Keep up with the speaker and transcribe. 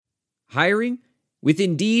Hiring? With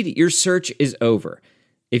Indeed, your search is over.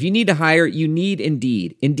 If you need to hire, you need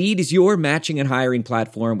Indeed. Indeed is your matching and hiring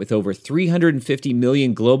platform with over 350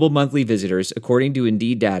 million global monthly visitors, according to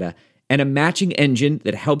Indeed data, and a matching engine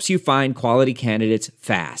that helps you find quality candidates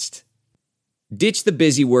fast. Ditch the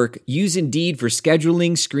busy work. Use Indeed for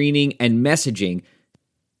scheduling, screening, and messaging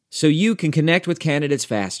so you can connect with candidates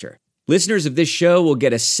faster. Listeners of this show will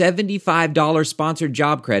get a $75 sponsored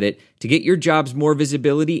job credit to get your jobs more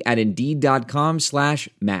visibility at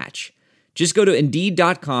Indeed.com/match. Just go to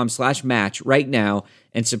Indeed.com/match right now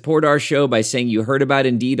and support our show by saying you heard about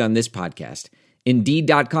Indeed on this podcast.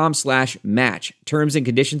 Indeed.com/match. Terms and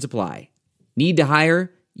conditions apply. Need to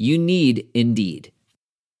hire? You need Indeed.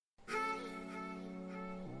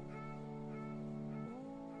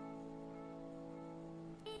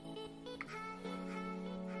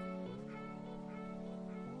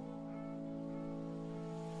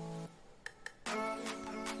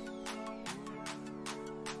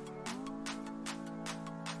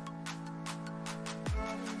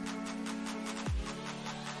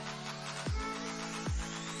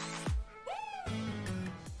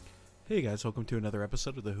 Hey guys, welcome to another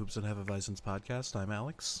episode of the Hoops and Hefeweizens podcast. I'm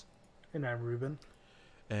Alex. And I'm Ruben.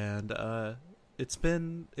 And it's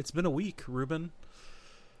been a week, Ruben.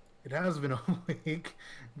 It has been a week.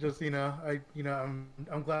 Just I'm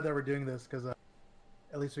glad that we're doing this because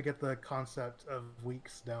at least we get the concept of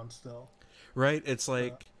weeks down still. Right? It's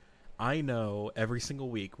like I know every single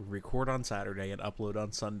week we record on Saturday and upload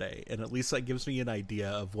on Sunday, and at least that gives me an idea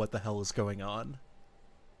of what the hell is going on.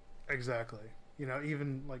 Exactly.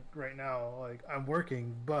 Even like right now, like I'm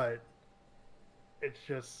working, but it's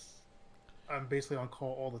just I'm basically on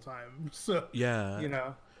call all the time. So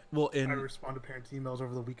yeah, well, I respond to parents' emails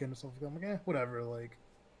over the weekend and stuff like that. I'm like, whatever. Like,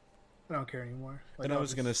 I don't care anymore. Like, and I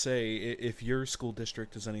was gonna say, if your school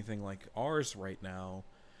district is anything like ours right now,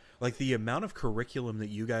 like the amount of curriculum that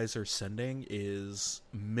you guys are sending is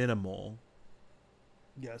minimal.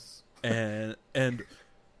 Yes, and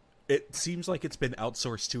it seems like it's been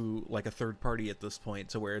outsourced to like a third party at this point,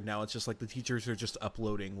 to where now it's just like the teachers are just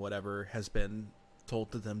uploading whatever has been told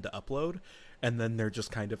to them to upload, and then they're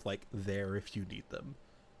just kind of like there if you need them.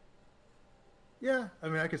 Yeah, I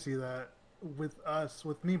mean, I could see that. With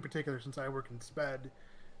me in particular, since I work in SPED,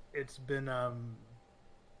 it's been I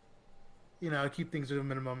keep things at a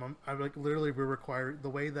minimum. I'm like literally we're required the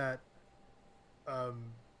way that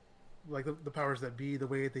like the powers that be, the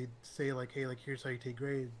way they say like, hey, like here's how you take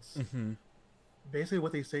grades. Mm-hmm. Basically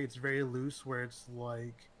what they say, it's very loose, where it's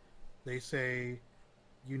like they say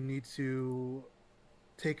you need to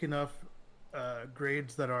take enough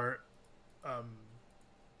grades that are what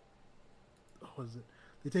is it?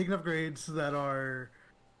 They take enough grades that are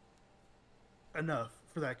enough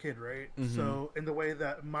for that kid, right? Mm-hmm. So in the way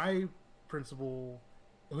that my principal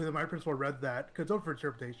read that, because it's open for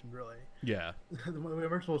interpretation, really. Yeah. My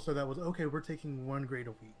principal said that was, okay, we're taking one grade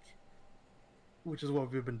a week, which is what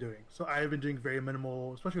we've been doing. So I've been doing very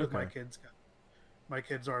minimal, especially with my kids. My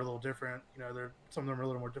kids are a little different. Some of them are a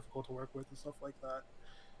little more difficult to work with and stuff like that.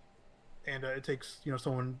 And it takes,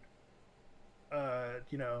 someone,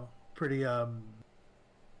 pretty, what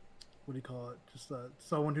do you call it? Just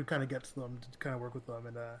someone who kind of gets them to kind of work with them.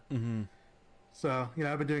 And mm-hmm. So,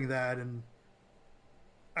 I've been doing that, and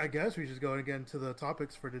I guess we should go again to the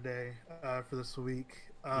topics for today, for this week.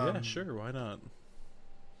 Yeah, sure. Why not?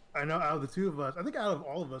 I know out of the two of us, I think out of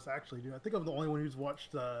all of us actually, dude, I think I'm the only one who's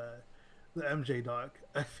watched the MJ doc.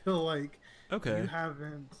 I feel like you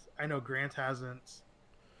haven't. I know Grant hasn't.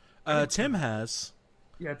 Tim has.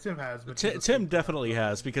 Yeah, Tim has. But Tim definitely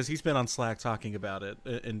has, because he's been on Slack talking about it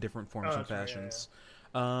in different forms and fashions.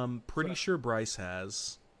 Right, yeah. Pretty sure Bryce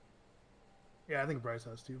has. Yeah, I think Bryce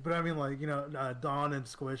has too. But I mean, like, Dawn and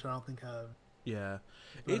Squish, I don't think have. Yeah.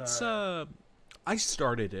 But, it's, I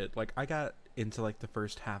started it. Like, I got into, like, the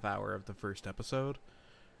first half hour of the first episode.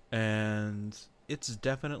 And it's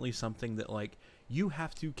definitely something that, like, you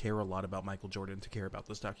have to care a lot about Michael Jordan to care about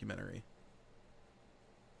this documentary.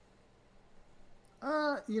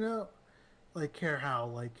 Like, care how?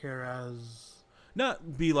 Like, care as...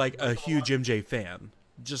 Not be, like, a huge MJ fan.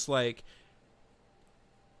 Just, like...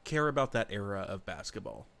 care about that era of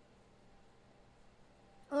basketball.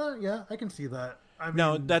 Yeah, I can see that.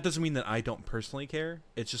 Now, that doesn't mean that I don't personally care.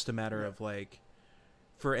 It's just a matter of, like,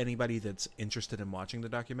 for anybody that's interested in watching the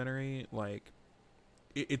documentary, like,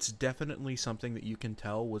 it's definitely something that you can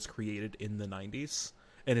tell was created in the 90s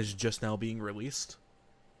and is just now being released.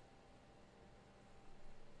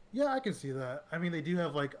 Yeah, I can see that. I mean, they do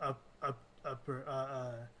have, like,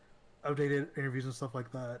 updated interviews and stuff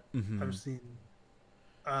like that. Mm-hmm. I've seen.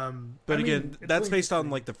 But I again, mean, it's that's really based on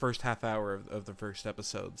interesting. like the first half hour of the first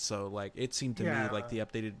episode. So like it seemed to me like Yeah.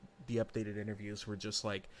 the updated interviews were just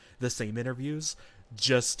like the same interviews,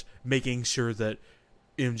 just making sure that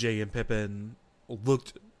MJ and Pippin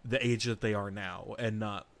looked the age that they are now and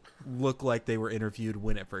not look like they were interviewed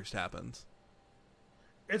when it first happened.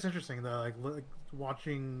 It's interesting though, like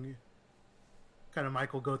watching kind of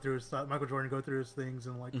Michael go through his stuff, Michael Jordan go through his things,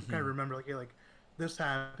 and like kind of remember like, hey, like this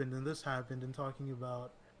happened and this happened, and talking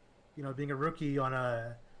about, you know, being a rookie on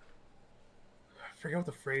a, I forget what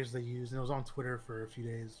the phrase they used, and it was on Twitter for a few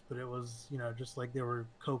days, but it was, you know, just like they were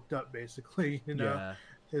coked up basically, you know, Yeah.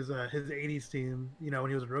 his '80s team, you know,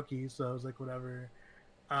 when he was a rookie, so I was like whatever.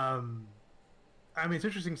 Um, I mean, it's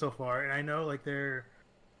interesting so far, and I know like there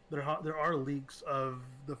are leaks of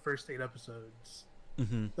the first 8 episodes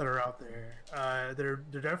Mm-hmm. that are out there. They're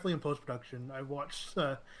definitely in post production. I watched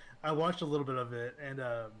a little bit of it, and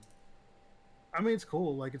I mean it's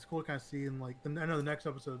cool. Like it's cool to kind of see, and like I know the next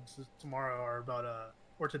episodes tomorrow are about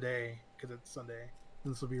or today because it's Sunday.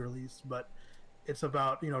 This will be released, but it's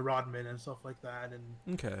about, you know, Rodman and stuff like that.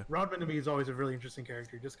 And Okay. Rodman to me is always a really interesting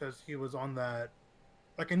character, just because he was on that.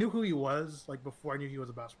 Like I knew who he was like before I knew he was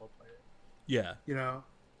a basketball player. Yeah. You know,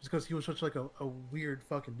 just because he was such like a weird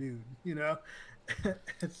fucking dude. You know,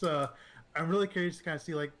 it's I'm really curious to kind of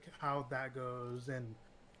see like how that goes, and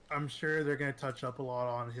I'm sure they're gonna touch up a lot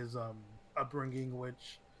on his upbringing,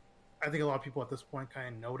 which I think a lot of people at this point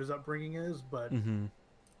kind of know what his upbringing is, but Mm-hmm.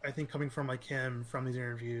 I think coming from like him from these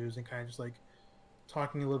interviews and kind of just like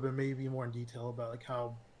talking a little bit maybe more in detail about like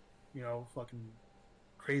how, you know, fucking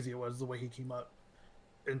crazy it was the way he came up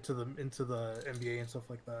into the NBA and stuff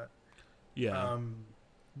like that. Yeah. Um,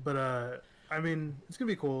 but I mean, it's gonna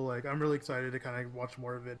be cool. Like, I'm really excited to kind of watch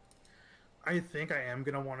more of it. I think I am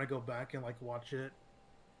gonna want to go back and like watch it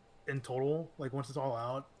in total, like once it's all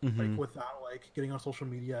out, Mm-hmm. like without like getting on social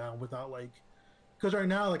media and without like, because right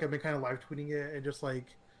now like I've been kind of live tweeting it and just like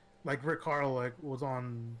Rick Carl like was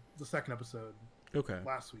on the second episode Okay.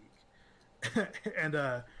 last week, and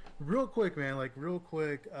real quick, man, like real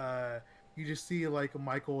quick, you just see like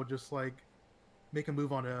Michael just like make a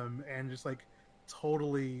move on him and just like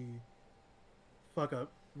totally fuck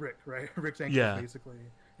up Rick, right? Rick's ankles Yeah. basically,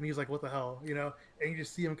 and he's like, "What the hell," you know? And you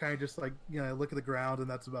just see him kind of just like, you know, look at the ground, and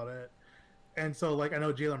that's about it. And so like I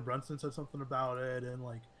know Jalen Brunson said something about it, and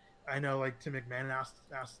like I know like Tim McMahon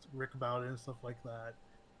asked Rick about it and stuff like that.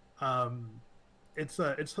 Um, it's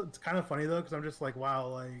kind of funny though because I'm just like, wow,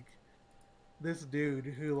 like this dude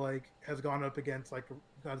who like has gone up against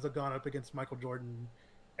Michael Jordan,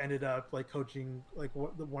 ended up like coaching like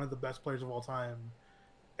one of the best players of all time,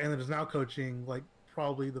 and then is now coaching like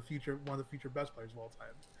probably one of the future best players of all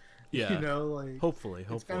time. Yeah. You know, like Hopefully.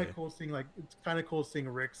 it's kind of cool seeing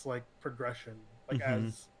Rick's like progression, like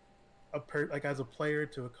Mm-hmm. as a player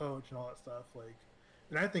to a coach and all that stuff. Like,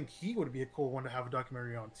 and I think he would be a cool one to have a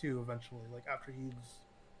documentary on too eventually, like after he's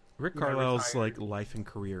Rick you know, Carlisle's retired. like life and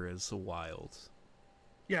career is wild.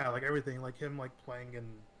 Yeah, like everything, like him like playing in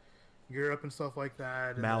Europe and stuff like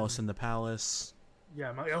that. And Malice then, in the Palace.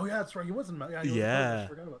 yeah, oh yeah, that's right. He wasn't. Yeah, he was Yeah. I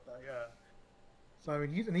forgot about that. Yeah. So I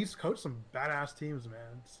mean, he's coached some badass teams,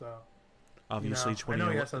 man. So Obviously, I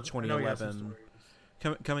know he has some 2011.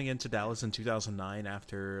 stories. Coming into Dallas in 2009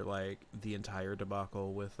 after like the entire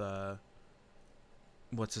debacle with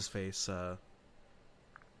what's his face,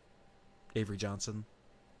 Avery Johnson.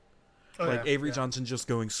 Oh, Like yeah, Avery yeah. Johnson just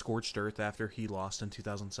going scorched earth after he lost in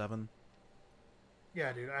 2007.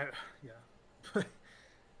 Yeah, dude. Yeah.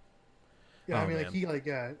 Yeah, Oh, I mean, man. like he, like,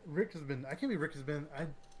 yeah. Rick has been. I can't believe Rick has been. I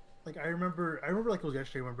remember like it was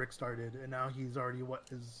yesterday when Rick started, and now he's already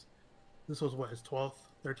this was what his 12th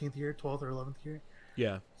or 11th year.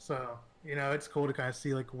 Yeah. So you know, it's cool to kind of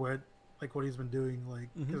see like what he's been doing like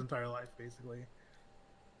Mhm. his entire life, basically.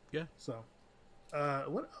 Yeah. So,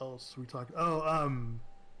 what else we talked? I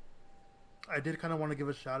did kind of want to give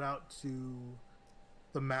a shout out to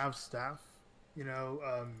the Mavs staff. You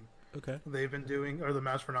know, Okay. they've been doing, or the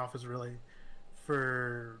Mavs front office really,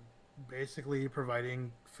 for basically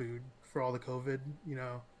providing food for all the COVID, you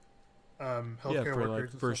know, healthcare Yeah, for workers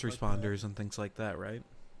like and first stuff like that. responders and things like that, right?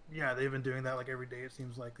 Yeah, they've been doing that like every day. It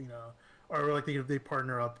seems like, you know, or like they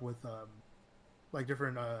partner up with like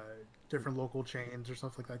different local chains or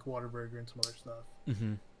stuff like Whataburger and some other stuff.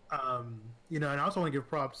 Mm-hmm. You know, and I also want to give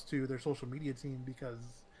props to their social media team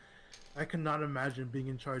because I cannot imagine being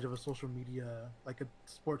in charge of a social media, like a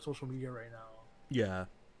sports social media right now, Yeah.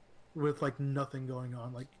 with like nothing going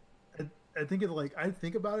on. Like, I think it's like I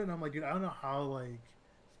think about it and I'm like, dude, I don't know how like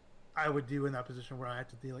I would do in that position where I have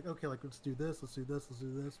to be like, okay, like let's do this,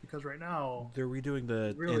 because right now, They're redoing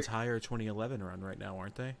the Really? entire 2011 run right now,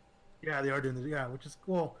 aren't they? Yeah, they are doing this. Yeah, which is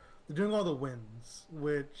cool. They're doing all the wins,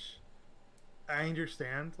 which I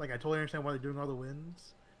understand. Like, I totally understand why they're doing all the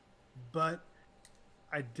wins, but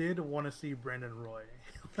I did want to see Brandon Roy,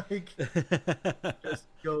 like, just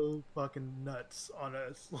go fucking nuts on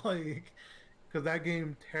us, like, because that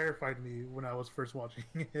game terrified me when I was first watching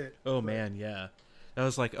it. Oh But, man, yeah. I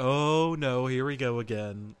was like, oh no, here we go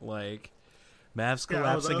again. Like, Mavs Yeah, I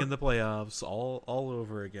was collapsing like, in the playoffs all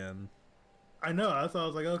over again. I know. That's why I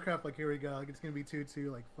was like, oh crap! Like, here we go. Like, it's gonna be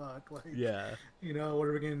 2-2. Like, fuck. Like, Yeah. what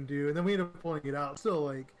are we gonna do? And then we ended up pulling it out. Still,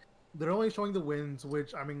 like, they're only showing the wins,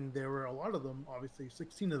 which I mean, there were a lot of them. Obviously,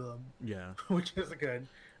 16 of them, Yeah. which is good.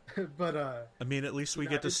 But I mean, at least we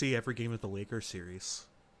get to see every game of the Lakers series.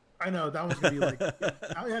 I know that one's gonna be like,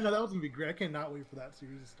 yeah, no, that one's gonna be great. I cannot wait for that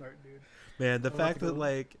series to start, dude. Man, the I want fact to that go-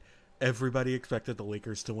 like everybody expected the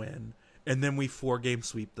Lakers to win, and then we 4-game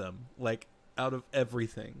sweep them, like out of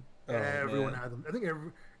everything. Oh, Everyone man. had them. I think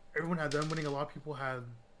everyone had them winning. A lot of people had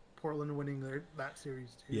Portland winning that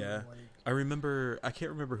series too. Yeah. Like, I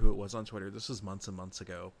can't remember who it was on Twitter. This was months and months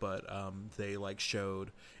ago, but they like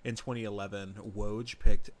showed in 2011 Woj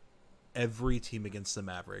picked every team against the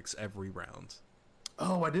Mavericks every round.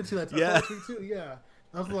 oh, I did see that. I Yeah. saw that tweet too. Yeah,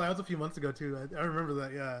 that was a few months ago too. I remember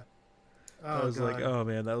that. Yeah. I was like, God. oh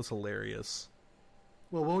man, that was hilarious.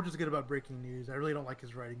 Well, we'll just get about breaking news. I really don't like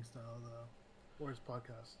his writing style though, or his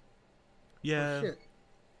podcast. Yeah. Oh, shit.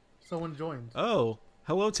 Someone joined. Oh,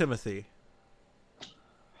 hello, Timothy.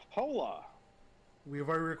 Hola. We've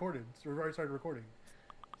already recorded. So we've already started recording.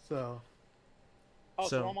 So Oh,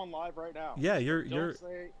 So- so I'm on live right now. Yeah, you're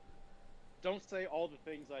Don't say all the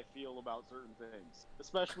things I feel about certain things.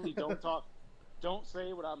 Especially don't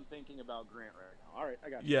say what I'm thinking about Grant right now. All right, I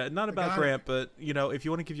got you. yeah, not about got Grant, but if you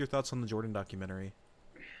want to give your thoughts on the Jordan documentary.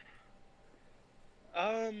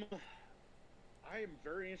 I am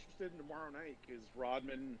very interested in tomorrow night because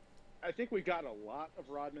Rodman. I think we got a lot of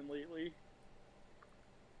Rodman lately.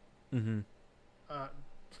 Mm-hmm. uh,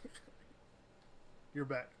 you're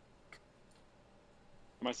back.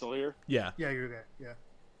 Am I still here? Yeah. Yeah, you're back. Yeah.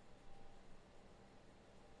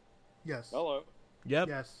 Yes. Hello. Yep.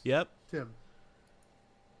 Yes. Yep. Tim.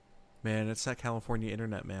 Man, it's that California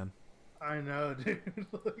internet, man. I know, dude.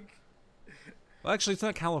 Like, Well, actually, it's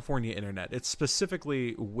not California internet. It's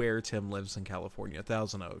specifically where Tim lives in California,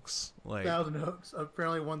 Thousand Oaks. Like, Thousand Oaks,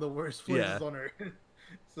 apparently one of the worst places Yeah. on earth.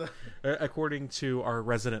 So, according to our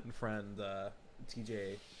resident friend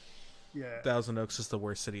TJ, yeah. Thousand Oaks is the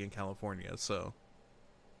worst city in California. So,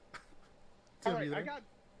 Tim, All right, you I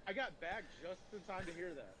there? got back just in time to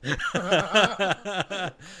hear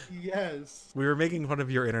that. Yes. we were making fun of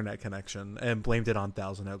your internet connection and blamed it on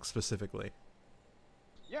Thousand Oaks specifically.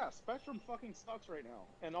 Yeah, Spectrum fucking sucks right now,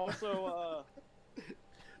 and also,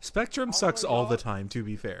 Spectrum Oh sucks my all the God. time. To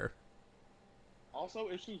be fair. also,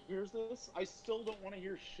 if she hears this, I still don't want to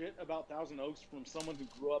hear shit about Thousand Oaks from someone who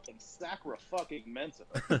grew up in Sacra fucking Mensa.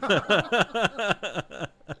 Can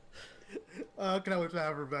I wait to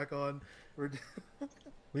have her back on? We're,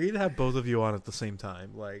 We need to have both of you on at the same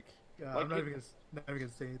time. Like, yeah, Like I'm not it- even gonna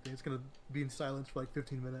say anything. It's gonna be in silence for like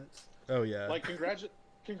 15 minutes. oh yeah. Like,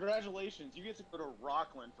 congratulations, you get to go to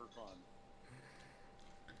Rockland for fun.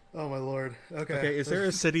 Oh my lord. Okay. Okay, is there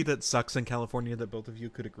a city that sucks in California that both of you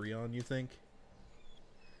could agree on, you think?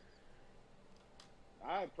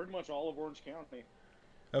 Pretty much all of Orange County.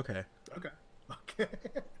 Okay. Okay. Okay.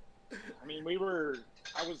 I mean,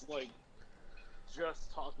 I was like,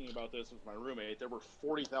 just talking about this with my roommate. There were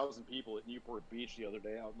 40,000 people at Newport Beach the other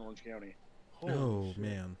day out in Orange County. Holy Oh, shit.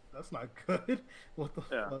 man. That's not good. What the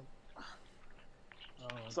Yeah. fuck? Oh,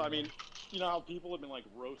 So, I God. mean, you know how people have been like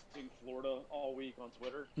roasting Florida all week on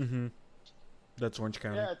Twitter? Mm-hmm. That's Orange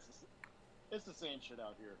County. Yeah, it's the same shit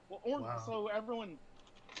out here. Well, Wow. So everyone,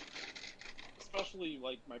 especially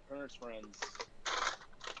like my parents' friends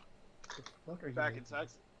The fuck are you back in making?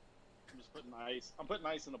 Texas, I'm putting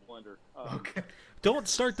ice in a blender. Okay. Don't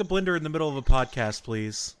start the blender in the middle of a podcast,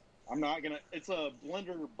 please. I'm not gonna. It's a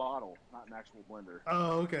blender bottle, not an actual blender.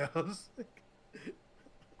 Oh, okay. I was like,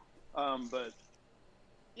 But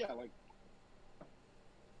yeah, like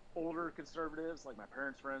older conservatives, like my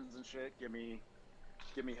parents' friends and shit, give me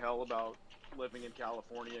hell about living in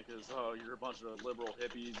California because you're a bunch of liberal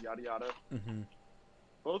hippies, yada yada. Mm-hmm.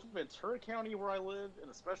 Both Ventura County, where I live,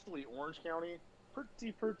 and especially Orange County,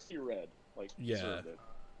 pretty red, like Yeah. conservative.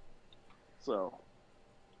 So,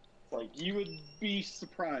 like, you would be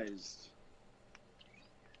surprised.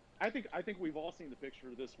 I think we've all seen the picture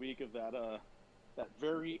this week of that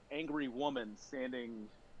very angry woman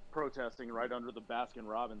protesting right under the Baskin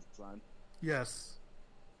Robbins sign. yes.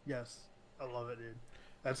 Yes. I love it, dude.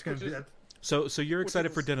 That's gonna Which be is- that. So you're Which excited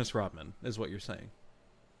is- for Dennis Rodman, is what you're saying?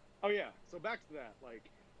 Oh yeah. So back to that. Like,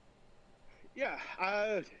 yeah,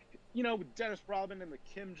 with Dennis Rodman and the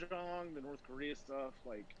Kim Jong, the North Korea stuff.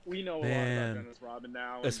 Like, we know a lot about Dennis Rodman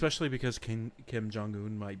now, and, especially because Kim Jong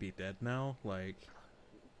Un might be dead now. Like,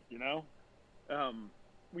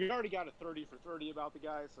 we already got a 30 for 30 about the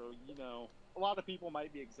guy, so a lot of people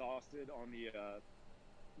might be exhausted on the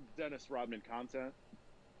Dennis Rodman content.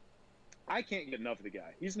 I can't get enough of the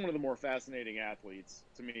guy. He's one of the more fascinating athletes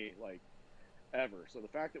to me, like, ever. So the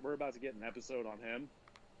fact that we're about to get an episode on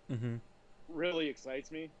him really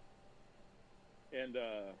excites me. And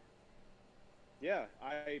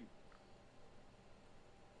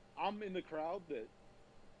I'm in the crowd that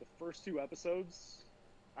the first 2 episodes,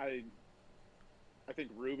 I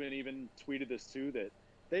think Ruben even tweeted this too, that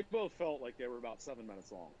they both felt like they were about 7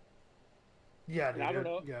 minutes long. Yeah, I don't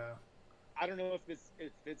know. Yeah. I don't know if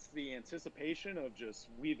it's the anticipation of just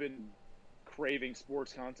we've been craving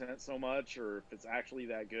sports content so much, or if it's actually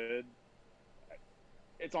that good.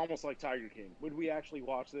 It's almost like Tiger King. Would we actually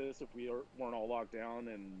watch this if we weren't all locked down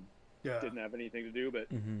and didn't have anything to do? But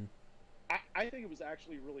I think it was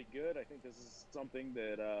actually really good. I think this is something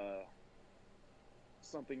that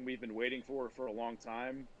something we've been waiting for a long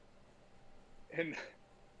time. And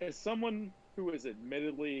as someone who is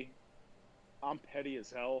admittedly, I'm petty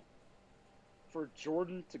as hell, for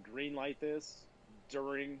Jordan to greenlight this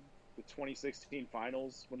during the 2016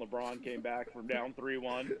 finals when LeBron came back from down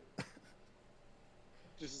 3-1,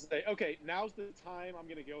 just to say, okay, now's the time I'm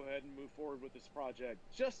going to go ahead and move forward with this project,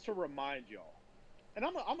 just to remind y'all. And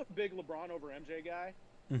I'm a big LeBron over MJ guy.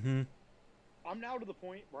 I'm now to the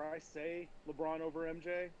point where I say LeBron over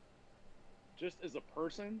MJ just as a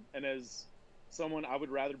person and as someone I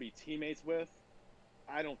would rather be teammates with.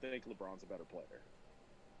 I don't think LeBron's a better player.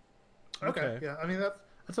 Okay. Yeah, I mean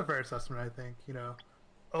that's a fair assessment. I think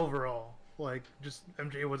overall, like, just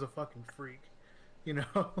MJ was a fucking freak.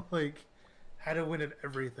 Like, had to win at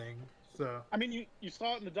everything. So I mean, you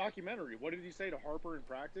saw it in the documentary. What did he say to Harper in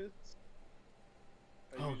practice?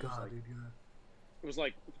 Oh god, dude. Yeah. It was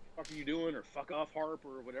like, "What the fuck are you doing?" or "Fuck off, Harp,"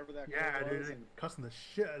 or whatever that. Yeah, dude. And cussing the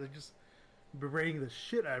shit. They're just berating the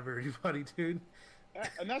shit out of everybody, dude.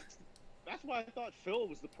 And that's why I thought Phil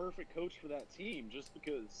was the perfect coach for that team, just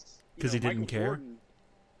because he didn't care. Jordan...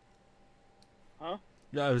 Huh?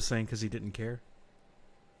 Yeah, I was saying because he didn't care.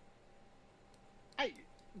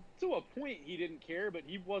 To a point, he didn't care, but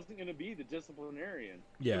he wasn't going to be the disciplinarian.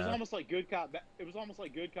 Yeah, it was almost like good cop. It was almost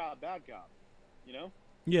like good cop, bad cop.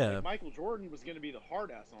 Yeah. Like Michael Jordan was going to be the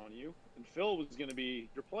hard ass on you, and Phil was going to be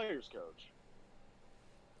your players' coach.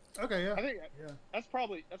 Okay, yeah. I think that's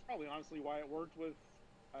probably honestly why it worked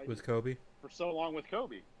with Kobe for so long with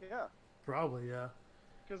Kobe. Yeah. Probably, yeah.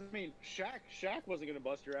 Because I mean, Shaq wasn't going to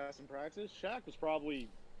bust your ass in practice. Shaq was probably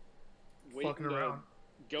waiting fucking around,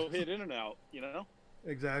 go hit in and out.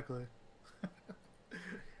 Exactly.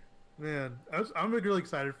 Man, I'm really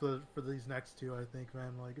excited for these next 2. I think,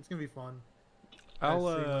 man, like, it's gonna be fun.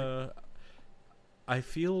 I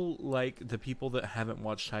feel like the people that haven't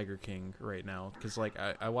watched Tiger King right now, because like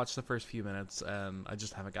I watched the first few minutes and I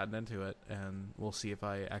just haven't gotten into it, and we'll see if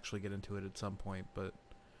I actually get into it at some point, but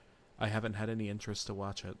I haven't had any interest to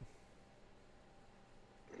watch it.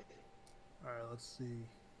 Alright, let's see.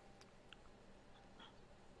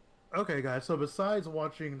 Okay, guys, so besides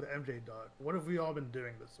watching the MJ doc, what have we all been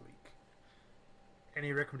doing this week?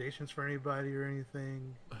 Any recommendations for anybody or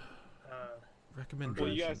anything?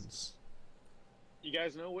 Recommendations. Well, you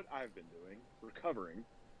guys know what I've been doing. Recovering.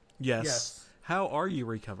 Yes. How are you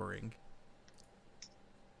recovering?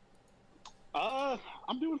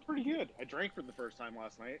 I'm doing pretty good. I drank for the first time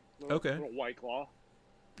last night. Okay. Little White Claw.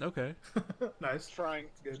 Okay. Nice. Trying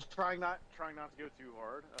not to go too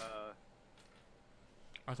hard.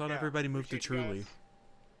 I thought everybody moved to Truly.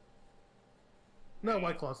 No,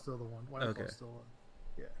 White Claw's still the one. White Claw's still one.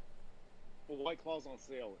 Yeah. Well, White Claw's on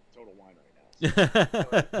sale at Total Wine right now.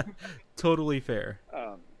 So. Totally fair.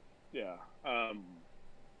 Yeah.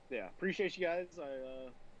 Appreciate you guys.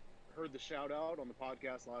 I heard the shout out on the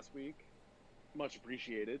podcast last week. Much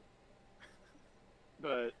appreciated.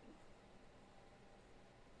 But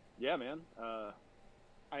yeah, man. I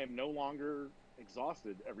am no longer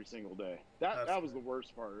exhausted every single day. That was the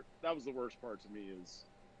worst part. That was the worst part to me, is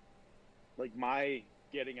like my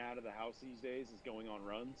getting out of the house these days is going on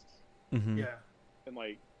runs. Mm-hmm. Yeah. And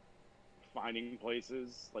like finding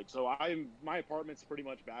places. Like, so my apartment's pretty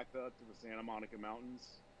much backed up to the Santa Monica Mountains.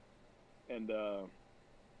 And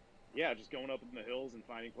just going up in the hills and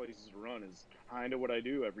finding places to run is kind of what I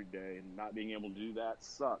do every day, and not being able to do that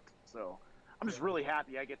sucked. So I'm just really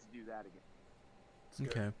happy I get to do that again.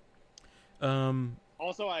 Okay.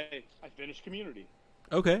 Also, I finished Community.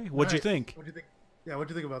 Okay. What'd you think? What'd you think? Yeah, what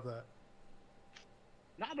do you think about that?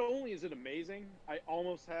 Not only is it amazing, I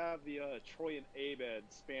almost have the Troy and Abed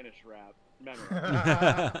Spanish rap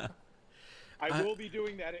memorized. I will be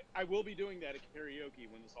doing that. I will be doing that at karaoke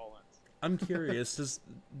when this all ends. I'm curious.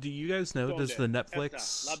 Do you guys know? Does the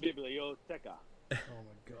Netflix? La biblioteca. Oh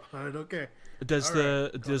my god. Okay. Does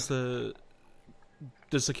the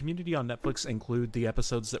community on Netflix include the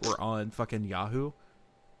episodes that were on fucking Yahoo?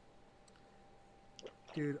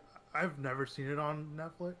 Dude, I've never seen it on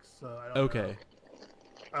Netflix, so I don't know.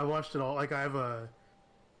 I watched it all. Like I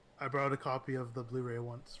brought a copy of the Blu-ray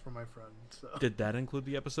once from my friend. So. Did that include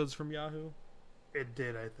the episodes from Yahoo? It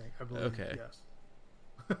did, I think. I believe. Okay. Yes.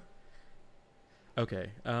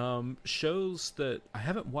 Okay. Shows that I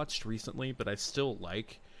haven't watched recently, but I still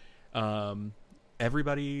like.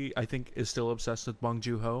 Everybody, I think, is still obsessed with Bong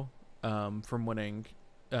Joon-ho from winning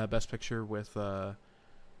Best Picture with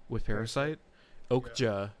Parasite.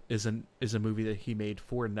 Okja is a movie that he made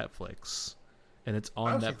for Netflix, and it's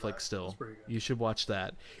on Netflix still. You should watch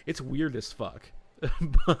that. It's weird as fuck,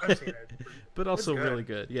 but also really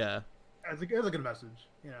good. Yeah, it's a good message.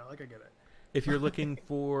 Like I get it. If you're looking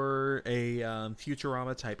for a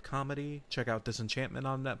Futurama type comedy, check out Disenchantment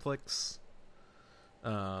on Netflix.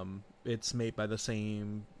 It's made by the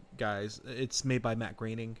same guys. It's made by Matt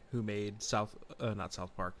Groening, who made not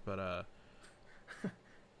South Park, but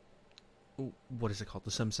what is it called?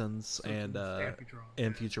 The Simpsons and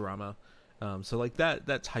Futurama. So like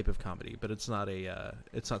that type of comedy, but it's not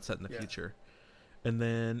set in the future. And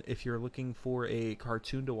then if you're looking for a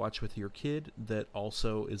cartoon to watch with your kid that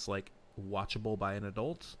also is like watchable by an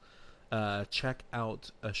adult, check out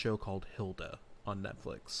a show called Hilda on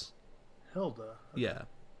Netflix. Hilda? Okay. Yeah.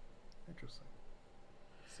 Interesting.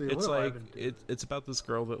 See, it's like it's about this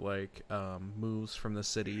girl that like moves from the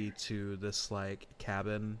city to this like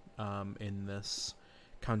cabin in this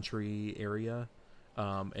country area,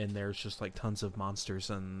 and there's just like tons of monsters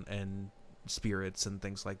and spirits and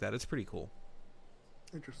things like that. It's pretty cool.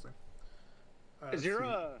 Interesting. Is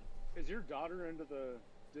your daughter into the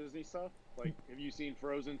Disney stuff? Like, have you seen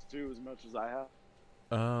Frozen 2 as much as I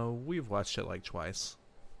have? We've watched it like twice.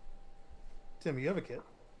 Tim, you have a kid?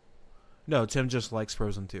 No, Tim just likes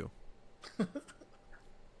Frozen 2.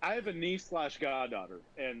 I have a niece/goddaughter,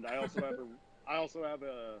 and I also have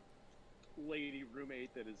a lady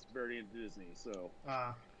roommate that is very into Disney. So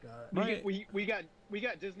got it. We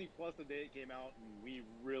got Disney Plus the day it came out, and we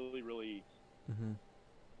really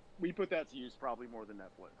we put that to use probably more than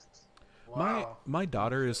Netflix. Wow. My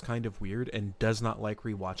daughter is kind of weird and does not like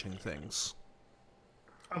rewatching things.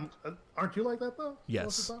 Aren't you like that though?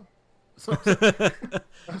 Yes. So,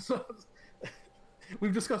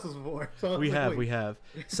 we've discussed this before. So we have.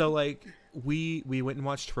 So like we went and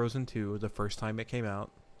watched Frozen 2 the first time it came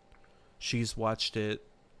out. She's watched it,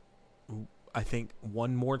 I think,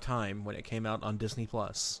 one more time when it came out on Disney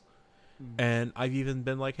Plus. And I've even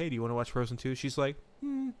been like, "Hey, do you want to watch Frozen 2?" She's like,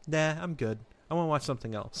 "Nah, I'm good. I want to watch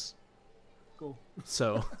something else." Cool.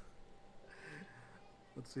 So,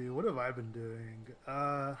 let's see. What have I been doing?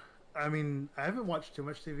 I mean, I haven't watched too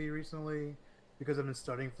much TV recently because I've been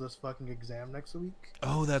studying for this fucking exam next week.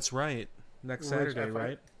 Oh, that's right. Next Saturday,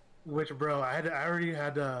 right? Bro, I already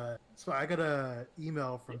had. So I got a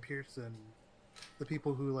email from Pearson, the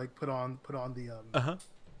people who like put on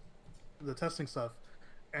the testing stuff,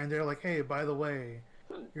 and they're like, "Hey, by the way,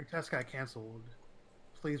 your test got canceled.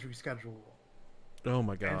 Please reschedule." Oh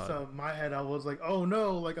my god! And so in my head, I was like, "Oh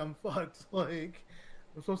no! Like I'm fucked. Like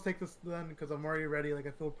I'm supposed to take this then because I'm already ready. Like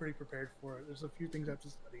I feel pretty prepared for it. There's a few things I have to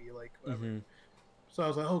study. Like whatever." So I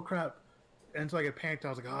was like, "Oh crap!" And so I get panicked. I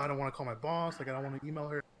was like, "Oh, I don't want to call my boss. Like I don't want to email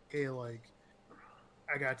her. Hey, like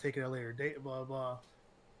I gotta take it at a later date. Blah blah."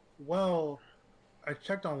 Well, I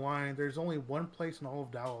checked online. There's only one place in all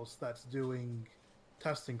of Dallas that's doing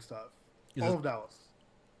testing stuff. Of Dallas.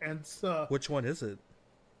 And so which one is it?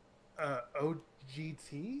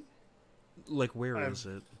 OGT. Like where is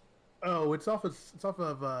it? Oh, it's off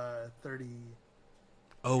of 30.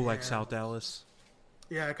 Oh, like South Dallas.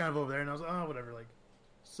 Yeah, kind of over there. And I was like, oh, whatever. Like,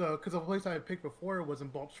 so because the place I had picked before was in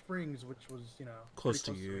Balch Springs, which was close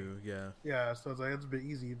to you. Yeah. Yeah, so I was like, that's a bit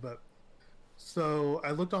easy. But so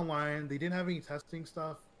I looked online. They didn't have any testing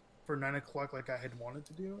stuff for 9 o'clock like I had wanted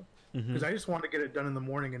to do because I just wanted to get it done in the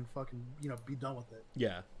morning and fucking be done with it.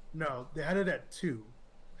 Yeah. No, they had it at 2.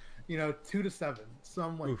 2 to 7. So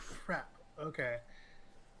I'm like, crap. Okay.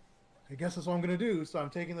 I guess that's what I'm gonna do. So I'm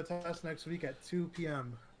taking the test next week at 2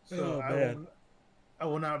 p.m. So I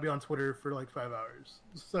will not be on Twitter for like 5 hours.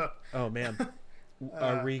 So. Oh man.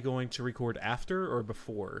 Are we going to record after or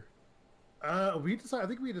before? I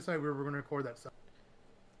think we decided we were going to record that Sunday.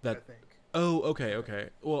 I think. Oh, okay.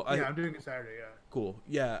 Well, I'm doing it Saturday. Yeah. Cool.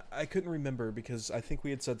 Yeah, I couldn't remember because I think we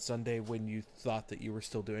had said Sunday when you thought that you were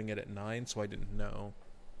still doing it at 9, so I didn't know.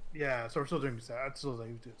 Yeah, so we're still doing Saturday. I'd still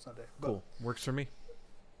do Sunday. But, Cool. Works for me.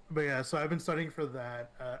 But yeah, so I've been studying for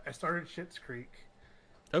that. I started Schitt's Creek.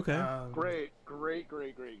 Okay. Great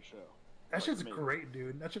show. That shit's great,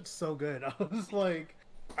 dude. That shit's so good.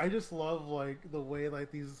 I just love like the way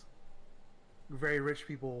like these very rich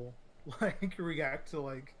people like react to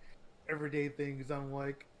like everyday things. I'm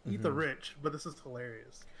like, eat the rich, but this is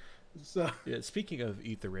hilarious. So yeah, speaking of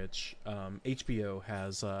Eat the Rich, HBO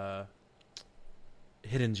has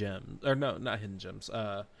Hidden Gems, or no, not Hidden Gems.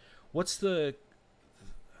 What's the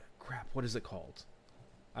crap? What is it called?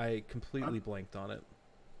 I completely blanked on it.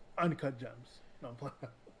 Uncut Gems. No, I'm playing.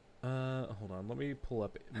 Hold on. Let me pull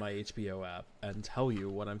up my HBO app and tell you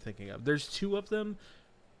what I'm thinking of. There's 2 of them.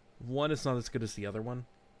 One is not as good as the other one.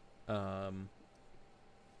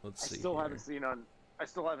 Let's see. I still haven't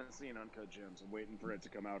seen Uncut Gems. I'm waiting for it to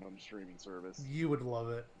come out on the streaming service. You would love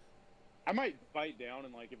it. I might bite down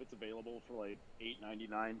and like if it's available for like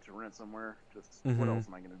 $8.99 to rent somewhere. Just what else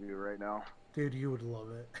am I gonna do right now? Dude, you would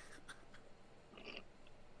love it.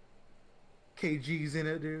 KG's in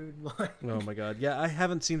it, dude. Like, oh my god. Yeah, I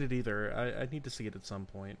haven't seen it either. I need to see it at some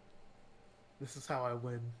point. This is how I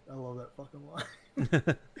win. I love that fucking line.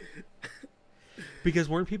 Because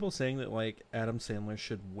weren't people saying that like Adam Sandler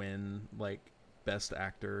should win like Best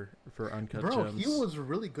Actor for Uncut Gems? Bro, he was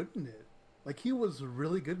really good in it. Like he was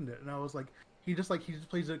really good in it, and I was like, he just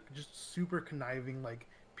plays a just super conniving like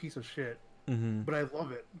piece of shit. Mm-hmm. But I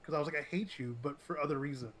love it because I was like, I hate you, but for other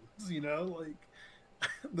reasons. You know, like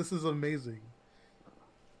this is amazing.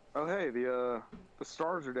 Oh hey, the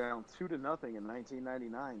Stars are down 2-0 in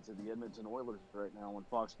 1999 to the Edmonton Oilers right now on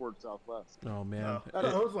Fox Sports Southwest. Oh man,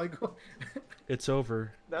 I was like, it's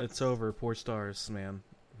over. It's over. Poor Stars, man.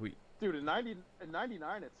 Dude, in 99,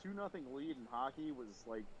 a 2-0 lead in hockey was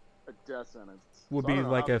like a death sentence. Would be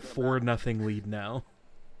like a 4-0 lead now.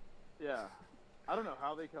 Yeah, I don't know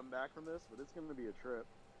how they come back from this, but it's going to be a trip.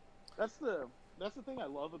 That's the thing I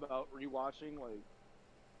love about rewatching. Like,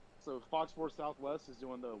 so Fox Sports Southwest is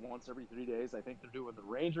doing the once every 3 days. I think they're doing the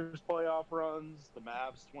Rangers playoff runs, the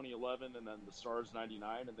Mavs 2011, and then the Stars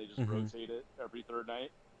 99, and they just rotate it every third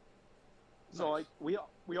night. So like we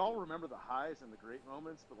all remember the highs and the great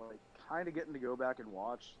moments, but like kind of getting to go back and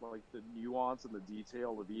watch like the nuance and the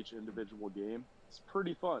detail of each individual game, it's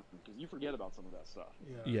pretty fun because you forget about some of that stuff.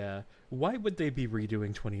 Yeah. Why would they be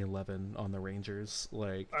redoing 2011 on the Rangers?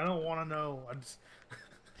 Like, I don't want to know. I just.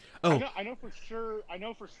 Oh, I know for sure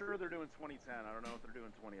they're doing 2010. I don't know if they're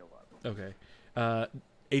doing 2011. Okay.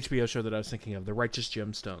 HBO show that I was thinking of, The Righteous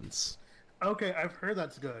Gemstones. Okay, I've heard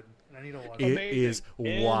that's good, and I need to watch it. it. It is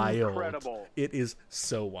wild. Incredible. It is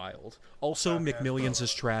so wild. Also, McMillions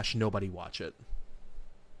is trash. Nobody watch it.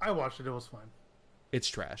 I watched it. It was fine. It's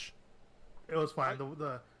trash. It was fine.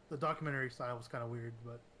 The documentary style was kind of weird,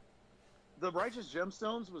 but The Righteous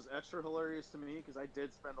Gemstones was extra hilarious to me because I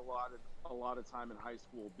did spend a lot of time in high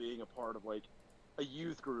school being a part of like a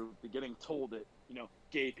youth group, getting told that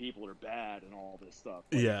gay people are bad and all this stuff.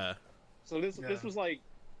 Like, yeah. So this was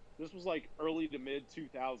like early to mid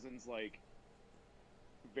 2000s, like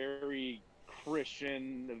very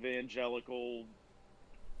Christian evangelical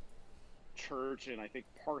church in I think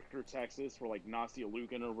Parker, Texas, for like Nastia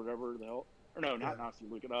Lukin or whatever the hell. Or no, not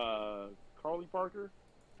Nastia Lukin. Carly Parker.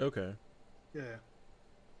 Okay. yeah.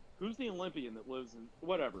 Who's the Olympian that lives in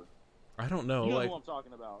whatever? I don't know. You know like, who I'm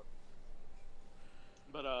talking about.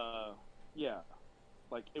 But yeah,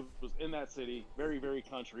 like it was in that city, very very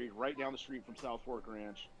country, right down the street from South Fork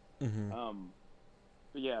Ranch.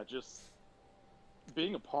 But yeah, just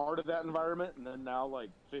being a part of that environment, and then now like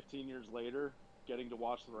 15 years later, getting to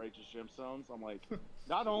watch The Righteous Gemstones, I'm like,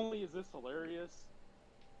 not only is this hilarious,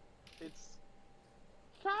 it's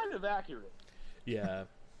kind of accurate. Yeah.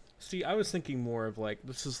 See, I was thinking more of like,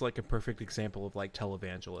 this is like a perfect example of like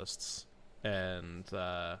televangelists, and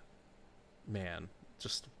man,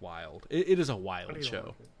 just wild. It is a wild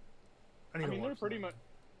show. I mean, they're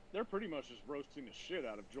pretty much just roasting the shit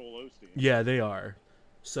out of Joel Osteen. Yeah, they are.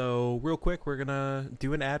 So, real quick, we're gonna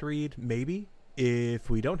do an ad read, maybe.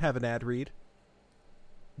 If we don't have an ad read,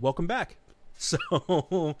 welcome back.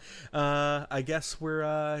 So, I guess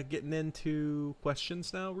we're getting into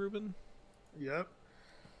questions now, Ruben? Yep.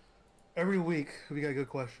 Every week, we got good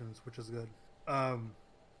questions, which is good.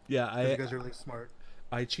 Yeah, you guys are really smart.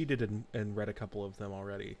 I cheated and read a couple of them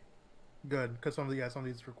already. Good, because some of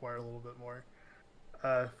these require a little bit more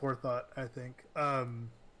forethought, I think.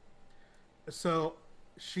 So,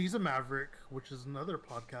 She's a Maverick, which is another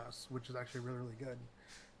podcast, which is actually really, really good.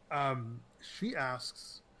 She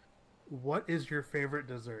asks, what is your favorite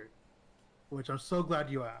dessert? which I'm so glad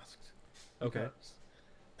you asked. Okay.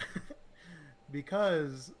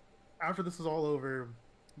 Because after this is all over,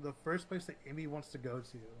 the first place that Amy wants to go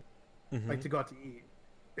to, like to go out to eat,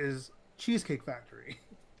 is Cheesecake Factory.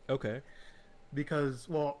 Okay. Because,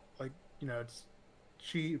 well, like, you know, it's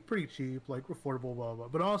cheap, pretty cheap, like affordable, blah, blah.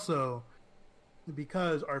 But also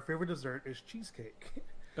because our favorite dessert is cheesecake.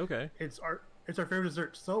 Okay. It's our favorite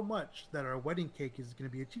dessert so much that our wedding cake is going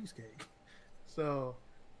to be a cheesecake. So,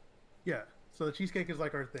 yeah. So the cheesecake is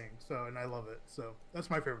like our thing. So, and I love it. So that's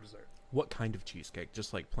my favorite dessert. What kind of cheesecake?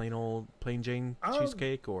 Just like plain Jane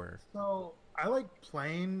cheesecake, or? So I like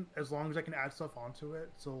plain as long as I can add stuff onto it.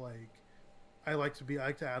 So like, I like to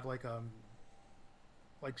add like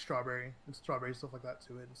strawberry stuff like that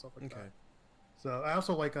to it and stuff like that. So I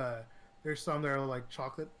also like there's some that are like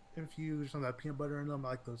chocolate infused, some that have peanut butter in them. I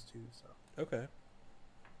like those too. So okay.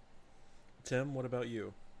 Tim, what about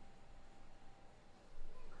you?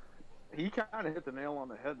 He kind of hit the nail on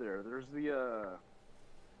the head there. There's the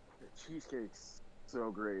cheesecake's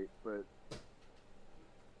so great, but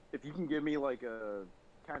if you can give me like a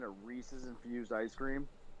kind of Reese's infused ice cream,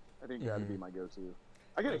 I think that'd be my go-to.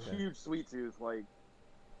 I got a huge sweet tooth. Like,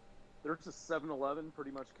 there's a 7-Eleven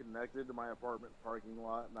pretty much connected to my apartment parking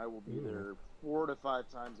lot, and I will be there 4 to 5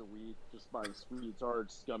 times a week just buying sweet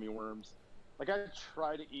tarts, gummy worms. Like, I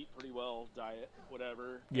try to eat pretty well, diet,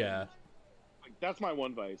 whatever. Yeah. And, like, that's my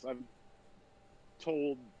one vice. I've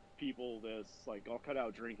told people this, like, I'll cut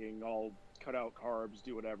out drinking, I'll cut out carbs,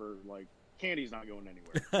 do whatever. Like, candy's not going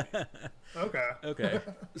anywhere. okay.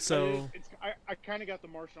 So I kind of got the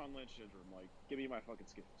Marshawn Lynch syndrome. Like, give me my fucking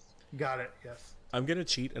Skittles. Got it. Yes. I'm gonna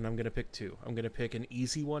cheat and I'm gonna pick 2. I'm gonna pick an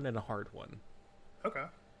easy one and a hard one. Okay.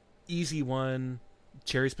 Easy one: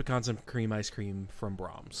 cherries, pecans, and cream ice cream from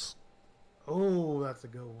Brahms. Oh, that's a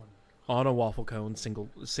good one. On a waffle cone, single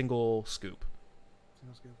scoop. Single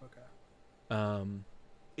scoop. Okay.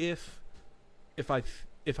 If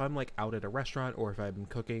I'm like out at a restaurant or if I'm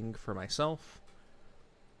cooking for myself,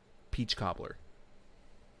 peach cobbler.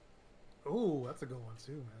 Oh, that's a good one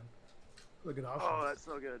too, man. Really good option. Oh, that's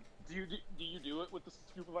so good. Do you do it with the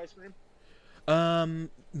scoop of ice cream?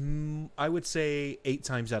 I would say 8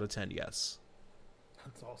 times out of 10, yes.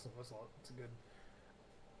 That's awesome. It's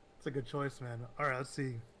a good choice, man. All right, let's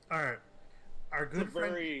see. All right, our good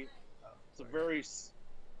friend.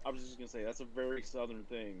 I was just gonna say that's a very southern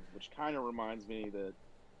thing, which kind of reminds me that,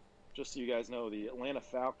 just so you guys know, the Atlanta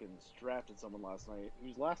Falcons drafted someone last night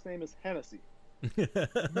whose last name is Hennessy.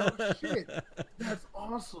 No shit. That's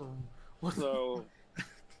awesome. So,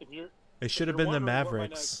 they should have been the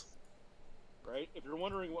Mavericks. Right? If you're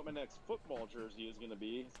wondering what my next football jersey is going to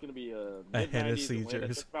be, it's going to be a Hennessy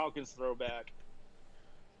jersey. Falcons throwback.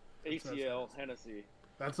 ACL Hennessy.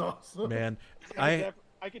 That's awesome. Man, I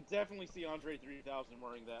could definitely see Andre 3000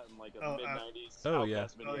 wearing that in like a mid-90s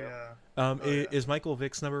Outcast video. Oh, yeah. Is Michael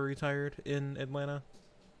Vick's number retired in Atlanta?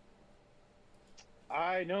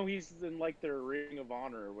 I know he's in like their Ring of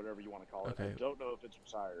Honor or whatever you want to call it. Okay. I don't know if it's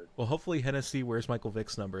retired. Well, hopefully Hennessy wears Michael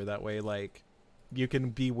Vick's number. That way, like, you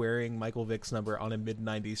can be wearing Michael Vick's number on a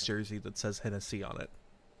mid-90s jersey that says Hennessy on it.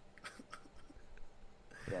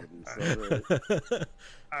 That'd be so great.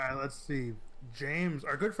 All right, let's see. James,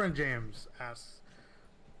 our good friend James asks,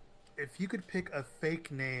 if you could pick a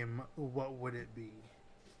fake name, what would it be?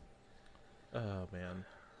 Oh, man.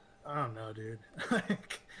 I don't know, dude. I'm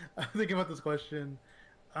thinking about this question.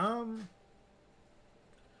 I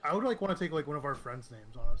would want to take one of our friends'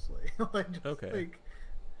 names, honestly. Okay.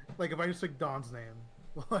 Like if I just took Don's name.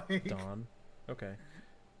 Don. Okay.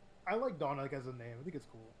 I like Don as a name. I think it's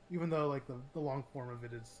cool, even though the long form of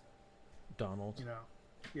it is Donald.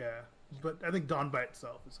 Yeah. But I think Don by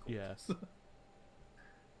itself is cool. Yeah.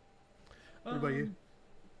 What about you?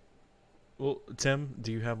 Well, Tim,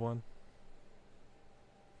 do you have one?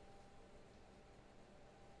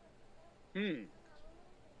 You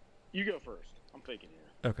go first. I'm faking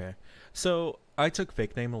here. Okay. So I took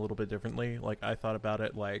fake name a little bit differently. Like, I thought about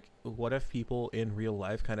it like, what if people in real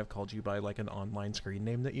life kind of called you by like an online screen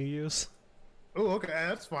name that you use? Oh, okay,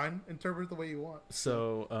 that's fine. Interpret it the way you want.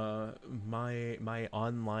 So my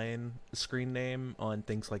online screen name on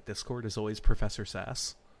things like Discord is always Professor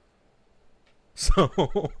Sass.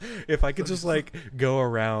 So if I could just go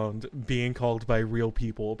around being called by real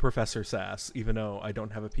people Professor Sass, even though I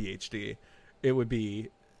don't have a PhD, it would be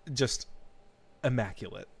just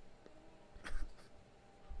immaculate.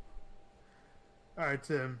 All right,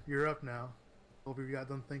 Tim, you're up now. Hope you got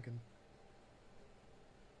done thinking.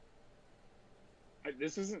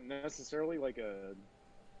 This isn't necessarily like a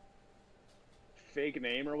fake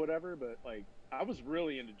name or whatever, but I was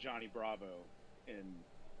really into Johnny Bravo and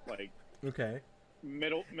Okay.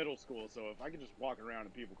 middle school, so if I could just walk around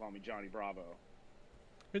and people call me Johnny Bravo.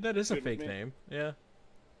 That is a Good with fake me. name. Yeah.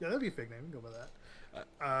 Yeah, that'd be a fake name. We can go by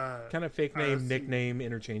that. Kind of fake let's name, see. nickname,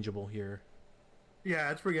 interchangeable here.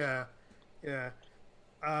 Yeah, it's pretty. Yeah.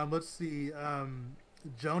 Let's see.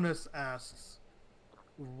 Jonas asks,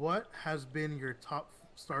 "What has been your top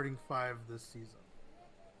starting 5 this season?"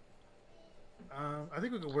 I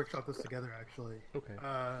think we could workshop this together. Actually. Okay.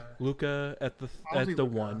 I'll Luca at do the Luka.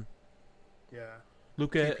 1. Yeah.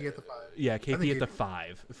 Luca KP at the 5. Yeah, I KP think at the KP.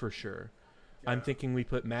 5 for sure. I'm Yeah. thinking we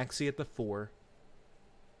put Maxi at the 4.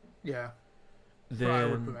 Yeah. I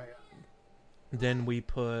would put Then that, yeah. then we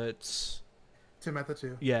put Tim at the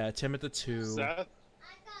 2. Tim at the 2. Seth.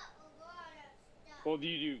 Well, do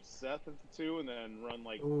you do Seth at the 2 and then run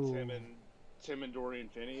like Ooh. Tim and Dorian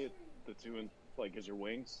Finney at the 2 and like as your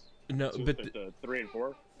wings? No, Two but at the 3 and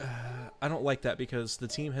 4. I don't like that because the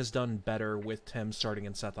team has done better with Tim starting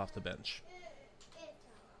and Seth off the bench.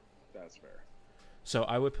 That's fair. So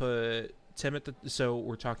I would put Tim at the. So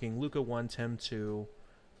we're talking Luca 1, Tim 2,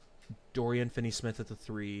 Dorian Finney-Smith at the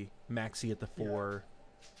 3, Maxi at the 4,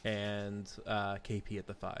 and KP at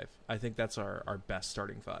the 5. I think that's our best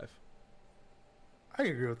starting 5. I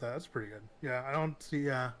agree with that. That's pretty good. Yeah, I don't see.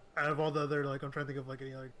 Out of all the other, like, I'm trying to think of like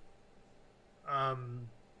any like. I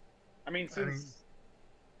mean, since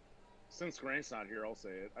Grant's not here, I'll say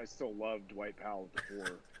it. I still love Dwight Powell at the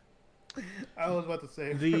 4. I was about to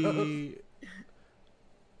say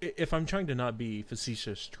If I'm trying to not be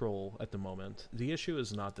facetious troll at the moment, the issue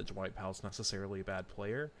is not that Dwight Powell's necessarily a bad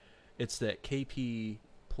player. It's that KP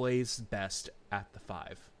plays best at the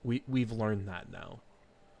 5. We've learned that now.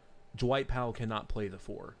 Dwight Powell cannot play the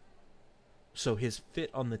 4. So his fit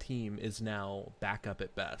on the team is now backup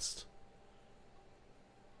at best.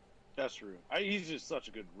 That's true. He's just such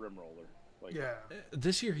a good rim roller. Like, Yeah.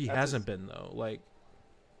 This year he That's hasn't been, though. Like,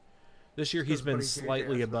 this year he's Because been Buddy JJ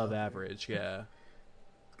slightly has above been out average, yeah.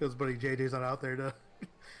 Because buddy JJ's not out there to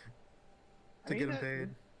I mean, get him paid.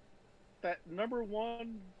 That number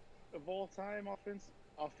 1 of all time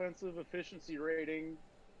offensive efficiency rating,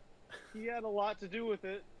 he had a lot to do with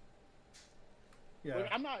it. Yeah. Like,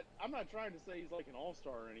 I'm not trying to say he's like an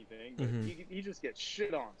all-star or anything, but Mhm. he just gets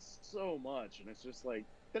shit on so much, and it's just like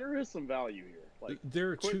there is some value here. Like,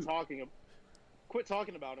 There are quit two. talking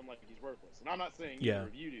about him like he's worthless. And I'm not saying Yeah. either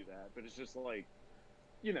of you do that, but it's just like,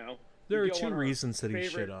 you know, There we are go two on our reasons that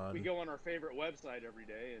he's shit on. We go on our favorite website every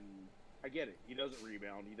day, and I get it. He doesn't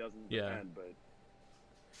rebound, he doesn't Yeah. defend, but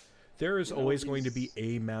There is You know, always going to be he's-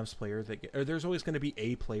 a Mavs player or there's always going to be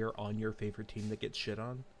a player on your favorite team that gets shit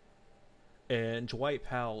on. And Dwight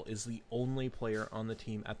Powell is the only player on the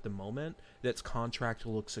team at the moment that's contract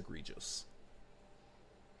looks egregious.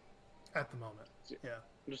 At the moment. Yeah.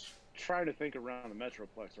 I'm just trying to think around the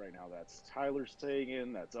Metroplex right now. That's Tyler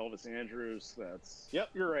Sagan, that's Elvis Andrews, that's... Yep,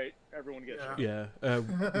 you're right. Everyone gets Yeah. shit.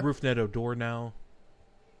 Yeah, Roof Neto Door now.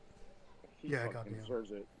 He Yeah, fucking goddamn.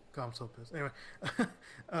 deserves it. God, I'm so pissed. Anyway.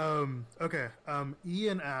 Okay.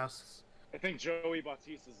 Ian asks, I think Joey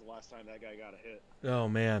Bautista's the last time that guy got a hit. Oh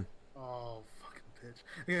man, oh, fucking bitch.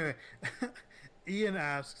 Anyway. Ian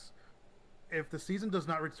asks, if the season does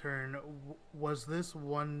not return, was this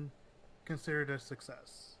one considered a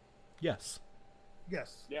success? yes.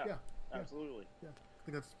 Yes. Yeah. Yeah. Absolutely. I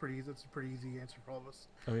think that's pretty easy. That's a pretty easy answer for all of us.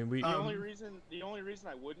 I mean we. The only reason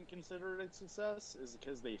I wouldn't consider it a success is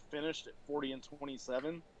because they finished at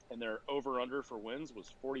 40-27, and their over/under for wins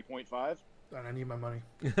was 40.5. And I need my money.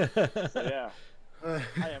 So yeah,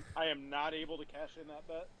 I am not able to cash in that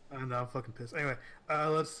bet. I know, I'm fucking pissed. Anyway,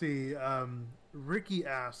 let's see. Ricky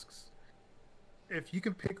asks, if you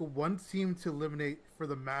can pick one team to eliminate for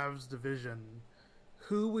the Mavs division,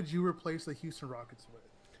 who would you replace the Houston Rockets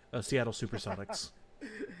with? Seattle Supersonics.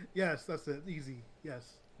 Yes, that's it. Easy.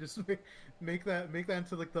 Yes, just make that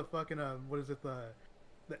into like the fucking what is it, the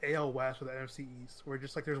AL West or the NFC East, where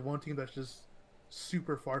just like there's one team that's just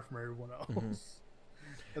super far from everyone else. Mhm.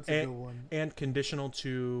 That's a good one. And conditional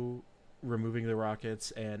to removing the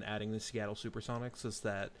Rockets and adding the Seattle Supersonics is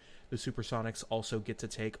that the Supersonics also get to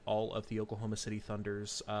take all of the Oklahoma City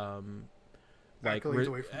Thunder's Accolades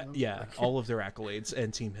away from them. yeah, all of their accolades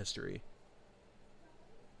and team history.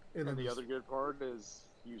 And then And the just- other good part is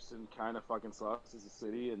Houston kind of fucking sucks as a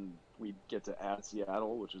city, and we get to add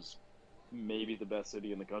Seattle, which is maybe the best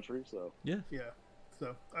city in the country. So Yeah.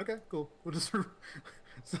 So okay, cool. We'll just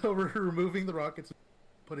so we're removing the Rockets,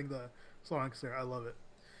 putting the Sonics there. I love it.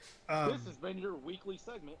 this has been your weekly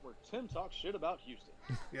segment where Tim talks shit about Houston.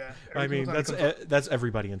 Yeah. I every mean, single time it comes up. that's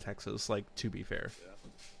everybody in Texas. Like, to be fair,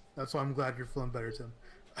 That's why I'm glad you're feeling better,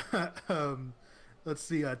 Tim. Let's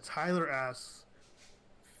see. Tyler asks,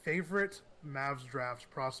 favorite Mavs draft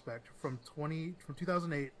prospect from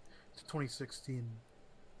 2008 to 2016.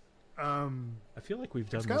 I feel like we've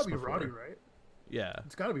done It's this got to be before. Roddy, right? Yeah.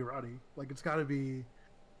 It's got to be Roddy. Like, it's got to be.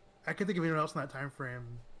 I can't think of anyone else in that time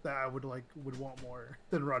frame that I would want more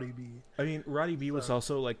than Roddy B. I mean, Roddy B was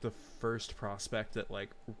also like the first prospect that like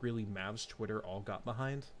really Mavs Twitter all got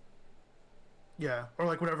behind. Yeah, or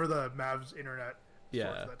like whatever the Mavs internet source Yeah.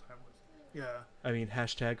 at that time was. Yeah. I mean,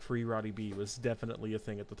 #free Roddy B was definitely a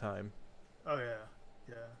thing at the time. Oh yeah.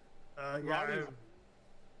 Yeah.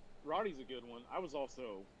 Roddy's a good one. I was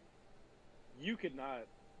also. You could not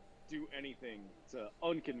do anything to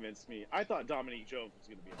unconvince me. I thought Dominique Jones was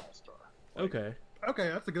going to be an all-star. Okay.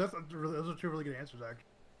 Okay, those are two really good answers, actually.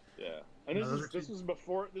 Yeah, and No, this was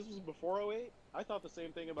before 08. I thought the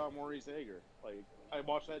same thing about Maurice Hager. Like, I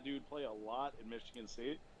watched that dude play a lot in Michigan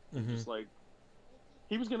State. Mhm. Just like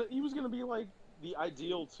he was gonna be like the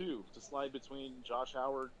ideal two to slide between Josh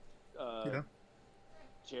Howard,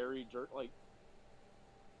 Terry Dirt. Like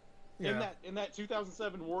in that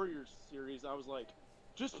 2007 Warriors series, I was like,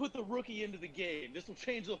 just put the rookie into the game. This will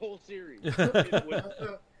change the whole series.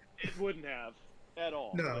 It wouldn't have at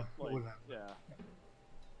all. No, but, it wouldn't have. Yeah.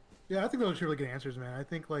 Yeah, I think those are really good answers, man. I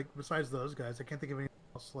think, like, besides those guys, I can't think of anything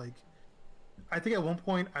else. Like, I think at one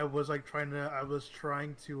point I was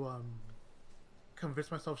trying to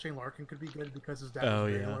convince myself Shane Larkin could be good because his dad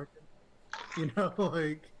was Barry Larkin. You know,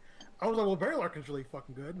 like, I was like, well, Barry Larkin's really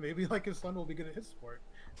fucking good. Maybe like his son will be good at his sport.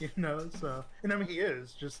 You know, so, and I mean, he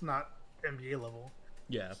is just not NBA level.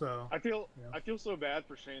 Yeah. So I feel so bad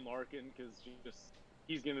for Shane Larkin because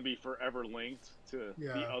he's going to be forever linked to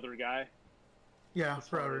the other guy. Yeah,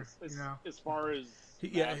 forever. As far as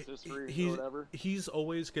history or whatever. He's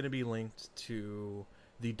always going to be linked to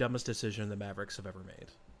the dumbest decision the Mavericks have ever made.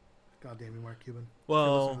 God damn you, Mark Cuban.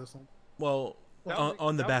 Well, was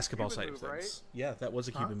on the a basketball Cuban side move, of things. right? Yeah, that was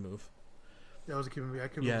a Cuban move. That was a Cuban move.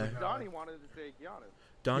 Yeah. Donnie wanted to take Giannis.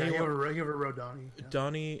 Donnie he ever wrote Donnie.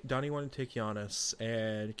 Yeah. Donnie wanted to take Giannis,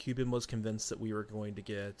 and Cuban was convinced that we were going to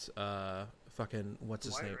get fucking what's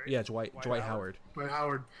his name? Right? Yeah, Dwight Howard. Dwight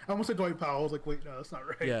Howard. I almost said Dwight Powell. I was like, wait, no, that's not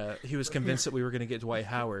right. Yeah, he was convinced that we were going to get Dwight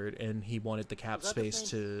Howard, and he wanted the cap space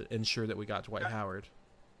to ensure that we got Dwight Howard.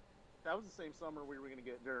 That was the same summer we were going to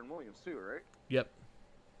get Darren Williams too, right? Yep.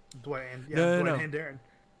 Dwight and Darren.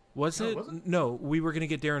 Was it? No, we were going to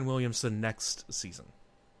get Darren Williams the next season.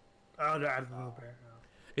 Oh, no, I didn't know that.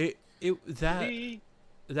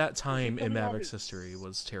 That time in Mavericks history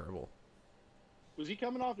was terrible. Was he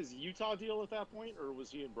coming off his Utah deal at that point, or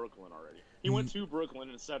was he in Brooklyn already? He went to Brooklyn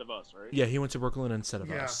instead of us, right? Yeah, he went to Brooklyn instead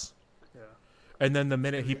of us. Yeah. And then the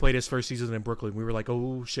minute he played his first season in Brooklyn, we were like,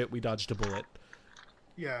 oh shit, we dodged a bullet.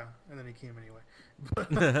 Yeah, and then he came anyway.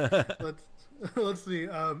 But let's see.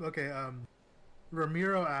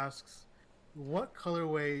 Ramiro asks, what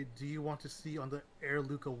colorway do you want to see on the Air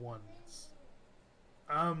Luca ones?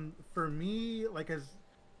 For me,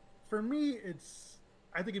 it's.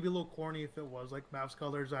 I think it'd be a little corny if it was like Mavs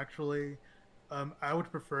colors. Actually, I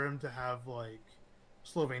would prefer him to have like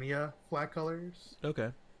Slovenia flag colors.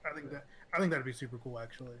 Okay. I think that'd be super cool,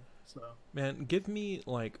 actually. So. Man, give me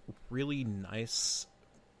like really nice,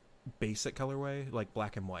 basic colorway, like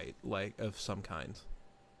black and white, like of some kind.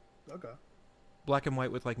 Okay. Black and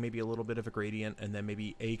white with like maybe a little bit of a gradient, and then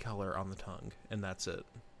maybe a color on the tongue, and that's it.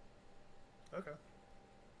 Okay.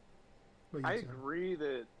 I agree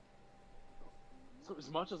that. So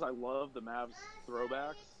as much as I love the Mavs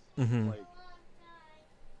throwbacks, like,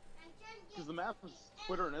 because the Mavs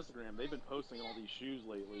Twitter and Instagram, they've been posting all these shoes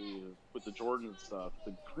lately with the Jordan and stuff.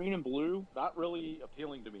 The green and blue, not really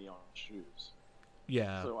appealing to me on shoes.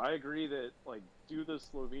 Yeah. So I agree that, like, do the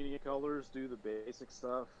Slovenia colors, do the basic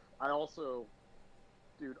stuff. I also,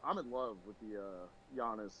 dude, I'm in love with the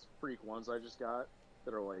Giannis Freak ones I just got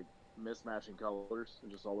that are like mismatching colors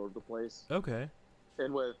and just all over the place. Okay.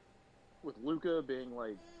 And with Luka being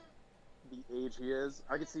like the age he is,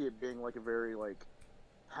 I could see it being like a very like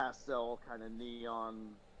pastel kind of neon,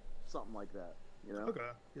 something like that. You know? Okay.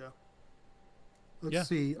 Yeah. Let's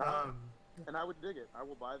see. And I would dig it. I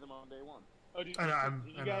will buy them on day one. Oh, did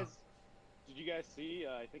you guys see?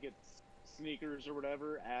 I think it's Sneakers or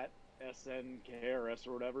whatever at SNKRS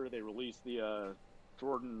or whatever. They released the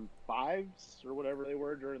Jordan 5s or whatever they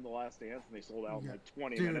were during the Last Dance, and they sold out in like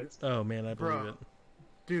 20 minutes. Oh man, I believe it.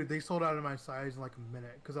 Dude, they sold out in my size in like a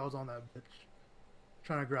minute because I was on that bitch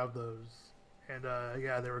trying to grab those, and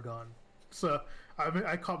yeah, they were gone. So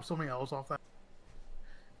I caught so many L's off that.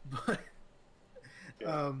 But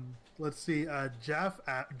let's see. Jeff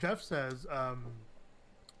says,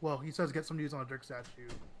 well, he says get some news on a Dirk statue.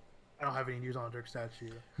 I don't have any news on a Dirk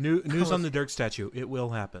statue. News on the Dirk statue. It will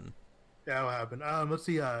happen. Yeah, it'll happen. Let's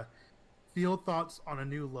see. field thoughts on a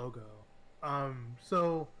new logo.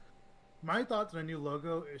 So my thoughts on a new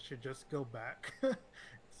logo, it should just go back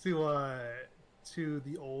to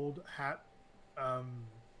the old hat. I've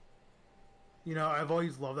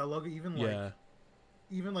always loved that logo, even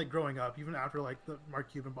like growing up, even after like the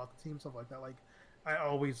Mark Cuban bought the team, stuff like that. Like I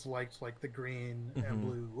always liked like the green and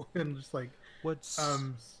blue and just like what's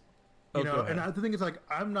and the thing is like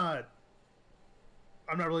I'm not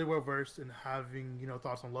really well versed in having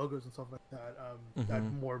thoughts on logos and stuff like that.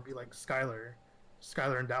 That'd more be like Skylar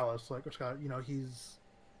in Dallas, like he's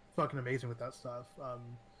fucking amazing with that stuff.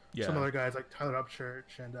 Some other guys like Tyler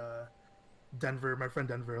Upchurch and Denver, my friend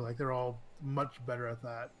Denver, like they're all much better at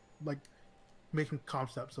that, like making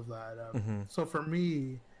concepts of that. So for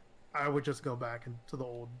me, I would just go back into the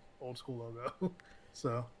old school logo.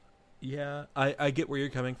 So yeah, I get where you're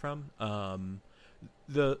coming from.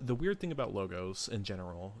 The weird thing about logos in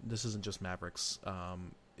general, this isn't just Mavericks,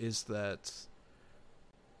 is that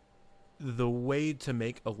the way to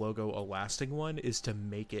make a logo a lasting one is to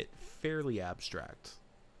make it fairly abstract.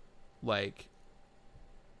 Like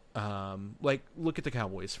look at the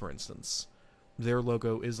Cowboys, for instance. Their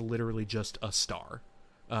logo is literally just a star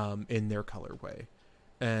in their colorway.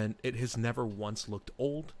 And it has never once looked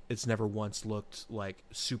old. It's never once looked like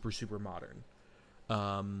super, super modern.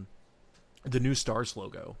 The new Stars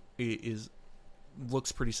logo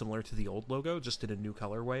looks pretty similar to the old logo, just in a new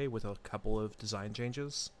colorway with a couple of design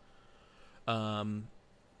changes.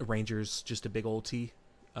 Rangers, just a big old T.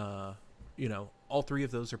 All three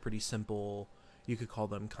of those are pretty simple. You could call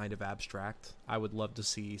them kind of abstract. I would love to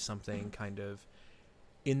see something kind of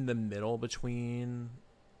in the middle between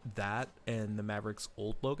that and the Mavericks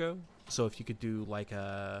old logo. So if you could do like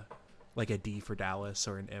a D for Dallas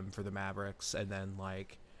or an M for the Mavericks, and then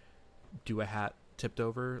like do a hat tipped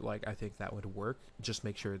over, like I think that would work. Just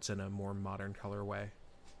make sure it's in a more modern colorway.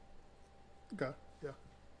 Okay, yeah.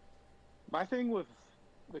 My thing with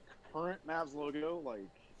the current Mavs logo, like,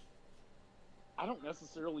 I don't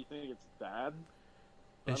necessarily think it's bad.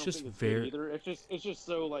 It's just good very either. It's just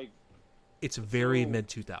so like. It's very mid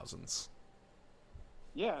 2000s.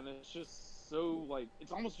 Yeah, and it's just so like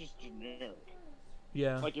it's almost just generic.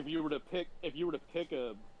 Yeah. Like if you were to pick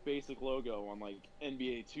a basic logo on like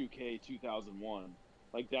NBA 2K 2001,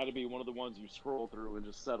 like that'd be one of the ones you scroll through and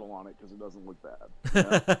just settle on it because it doesn't look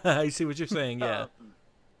bad. I see what you're saying. Yeah.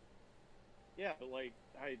 Yeah, but like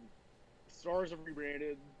Stars have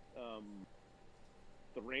rebranded.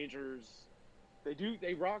 The Rangers,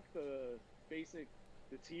 they rock the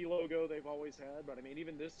T logo they've always had, but I mean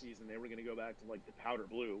even this season they were going to go back to like the powder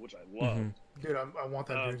blue, which I loved. Dude, I want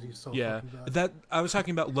that jersey so yeah. fucking bad. That I was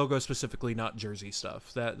talking about logo specifically, not jersey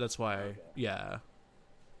stuff. That's why. Okay. Yeah.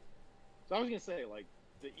 So I was gonna say, like,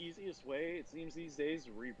 the easiest way it seems these days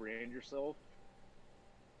to rebrand yourself.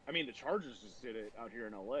 I mean, the Chargers just did it out here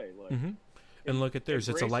in LA. Like, and look at theirs;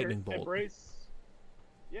 it's a lightning bolt.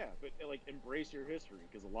 Yeah, but like embrace your history,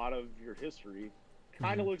 because a lot of your history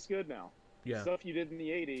kind of looks good now. Yeah, stuff you did in the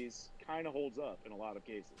 '80s kind of holds up in a lot of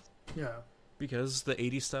cases. Yeah, because the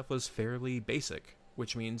 '80s stuff was fairly basic,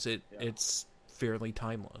 which means it's fairly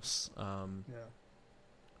timeless.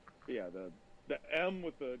 Yeah, the M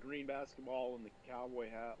with the green basketball and the cowboy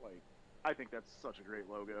hat, like, I think that's such a great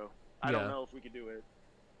logo. I don't know if we could do it.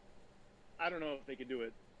 I don't know if they could do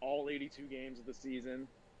it all 82 games of the season,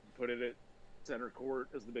 put it at center court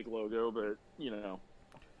as the big logo, but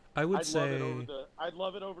I'd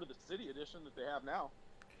love it over the city edition that they have now.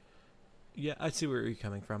 Yeah, I see where you're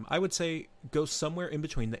coming from. I would say go somewhere in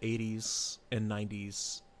between the 80s and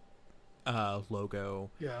 90s logo.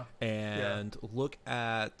 Yeah. And look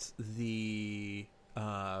at the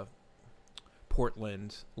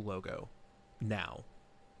Portland logo now.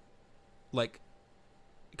 Like,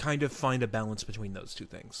 kind of find a balance between those two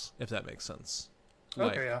things, if that makes sense.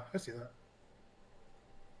 Okay, yeah, I see that.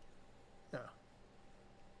 Yeah.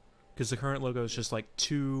 Because the current logo is just like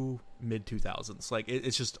too mid 2000s. Like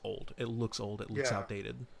it's just old. It looks old. It looks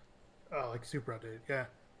outdated. Oh, like super outdated. Yeah.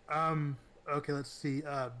 Okay, let's see.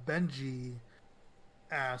 Benji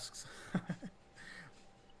asks,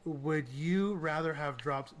 would you rather have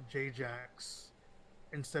dropped J-Jax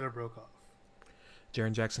instead of Brokoff?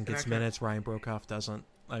 Jaren Jackson gets minutes. Ryan Brokoff doesn't.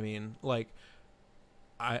 I mean, like,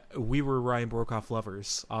 we were Ryan Brokoff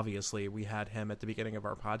lovers. Obviously, we had him at the beginning of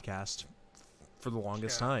our podcast for the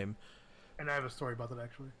longest time. And I have a story about that,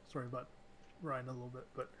 actually. Story about Ryan a little bit,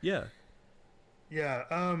 but yeah.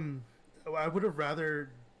 I would have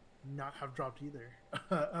rather not have dropped either.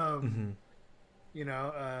 I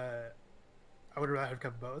would rather have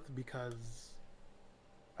kept both, because,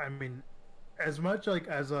 I mean, as much like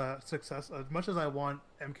as a success, as much as I want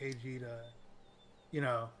MKG to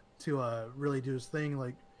to really do his thing.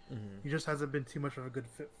 Like Mm-hmm. he just hasn't been too much of a good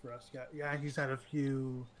fit for us. Yeah, he's had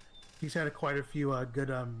quite a few good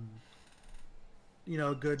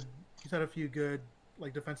good. He's had a few good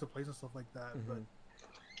like defensive plays and stuff like that. Mm-hmm. But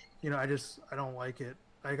I don't like it.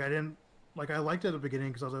 Like I didn't like I liked it at the beginning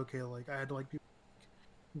because I was okay. Like I had like people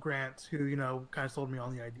like Grant who kind of sold me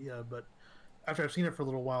on the idea, but after I've seen it for a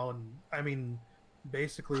little while, and I mean,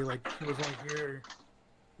 basically like he was only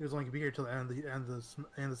gonna be here till the end of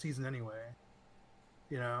the season anyway.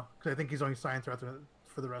 Because I think he's only signed for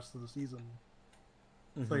the rest of the season.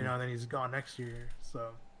 Mm-hmm. So then he's gone next year. So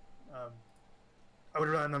I would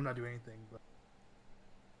rather them not do anything. But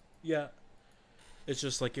Yeah, it's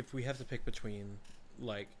just like if we have to pick between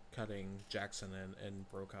like cutting Jackson and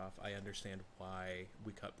Brokoff, I understand why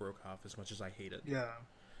we cut Brokoff as much as I hate it. yeah,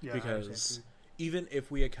 Because even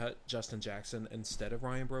if we had cut Justin Jackson instead of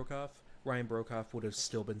Ryan Brokoff would have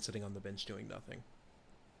still been sitting on the bench doing nothing.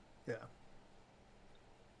 Yeah.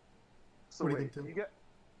 So What do you wait, think, Tim?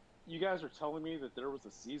 you guys are telling me that there was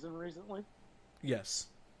a season recently? Yes.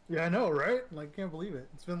 Yeah, I know, right? Like, can't believe it.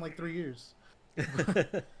 It's been like 3 years.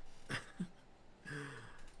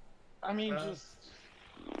 I mean,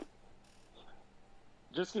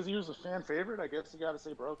 just because he was a fan favorite, I guess you got to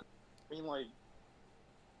say broke. I mean, like,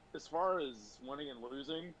 as far as winning and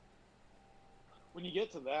losing, when you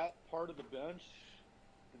get to that part of the bench,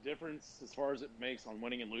 the difference as far as it makes on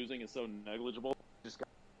winning and losing is so negligible. You just got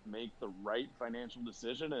to make the right financial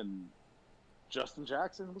decision, and Justin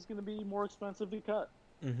Jackson was going to be more expensive to cut.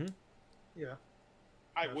 Mm-hmm. Yeah.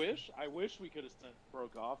 I wish we could have sent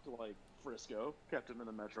Brokoff to like Frisco, kept him in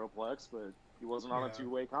the Metroplex, but he wasn't on a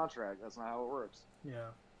two-way contract. That's not how it works. Yeah.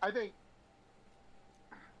 I think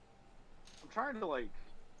I'm trying to like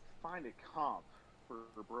find a comp for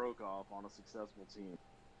Brokoff on a successful team.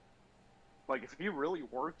 Like if he really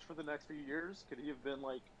worked for the next few years, could he have been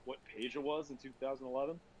like what Peja was in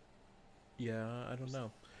 2011? Yeah, I don't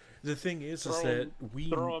know. The thing is Throw that we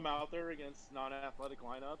throw him out there against non-athletic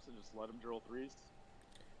lineups and just let him drill threes.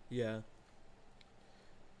 Yeah.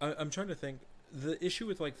 I'm trying to think. The issue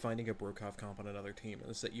with like finding a Brokoff comp on another team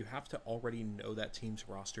is that you have to already know that team's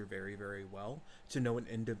roster very, very well to know an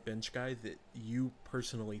end of bench guy that you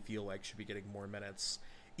personally feel like should be getting more minutes,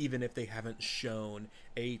 even if they haven't shown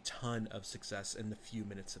a ton of success in the few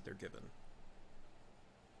minutes that they're given.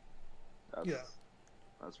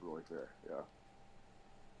 That's really fair. Yeah.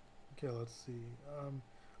 Okay, let's see. Well,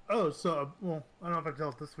 I don't know if I can tell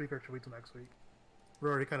it this week or should we wait till next week. We're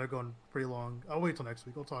already kind of going pretty long. I'll wait till next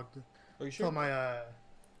week. I'll talk to. Are you sure? Tell my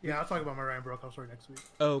I'll talk about my Ryan Brokoff story next week.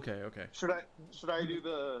 Oh, okay. Should I do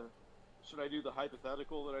the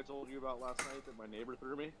hypothetical that I told you about last night that my neighbor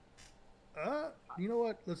threw me? You know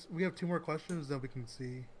what? We have 2 more questions, then we can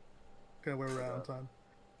see kind of where we're at on time.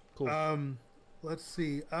 Cool. Let's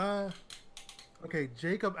see. Okay,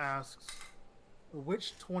 Jacob asks,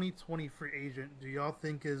 which 2020 free agent do y'all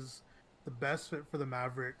think is the best fit for the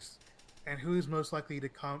Mavericks, and who is most likely to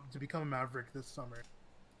become a Maverick this summer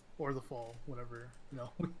or the fall, whenever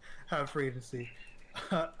we have free agency?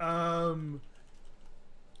 I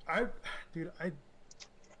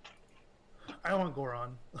want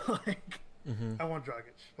Goran. I want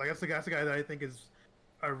Dragic. Like that's the guy that I think is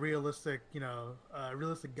a realistic,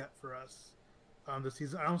 realistic get for us this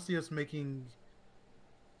season. I don't see us making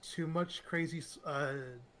too much crazy,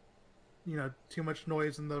 too much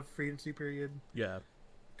noise in the free agency period. Yeah.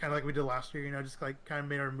 Kind of like we did last year, just like kind of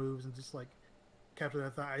made our moves and just like kept it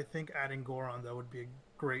at that. I think adding Goran though would be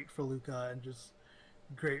great for Luka and just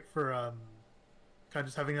great for kind of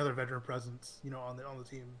just having another veteran presence, on the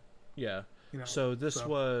team. Yeah. So this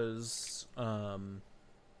was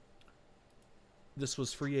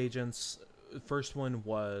free agents. First one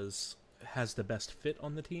has the best fit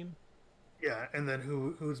on the team. Yeah, and then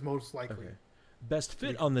who's most likely? Okay. Best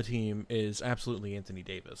fit on the team is absolutely Anthony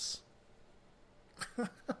Davis.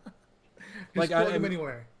 Like plug him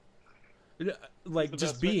anywhere. Like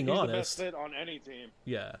just being honest. He's the best fit on any team.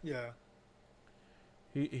 Yeah. Yeah.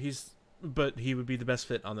 But he would be the best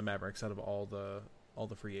fit on the Mavericks out of all the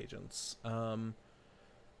free agents.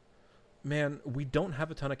 Man, we don't have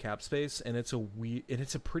a ton of cap space, and it's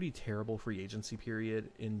a pretty terrible free agency period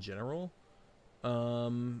in general.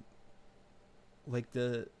 I'm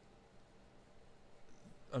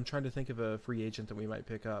trying to think of a free agent that we might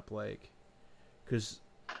pick up, because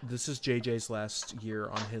this is JJ's last year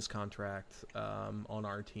on his contract on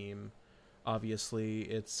our team. Obviously,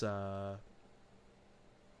 it's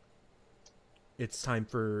time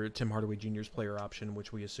for Tim Hardaway Jr.'s player option,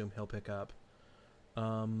 which we assume he'll pick up.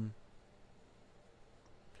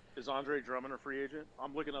 Is Andre Drummond a free agent?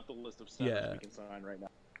 I'm looking up the list of 7 we can sign right now.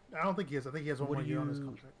 I don't think he is. I think he has one What more do year on his you-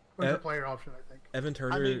 contract. Or the player option, I think. Evan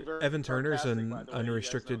being very Evan Turner's sarcastic, an by the way, you guys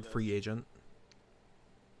unrestricted know this. free agent.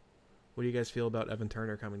 What do you guys feel about Evan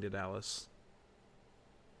Turner coming to Dallas?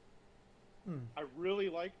 I really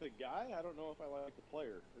like the guy. I don't know if I like the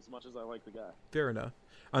player as much as I like the guy. Fair enough.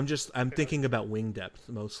 I'm thinking about wing depth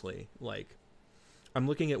mostly. Like, I'm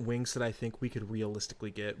looking at wings that I think we could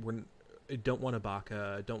realistically get. I don't want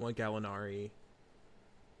Ibaka. Don't want Gallinari.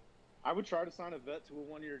 I would try to sign a vet to a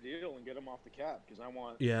 1-year deal and get him off the cap because I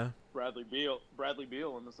want Yeah, Bradley Beal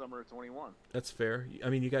in the summer of 21. that's fair. I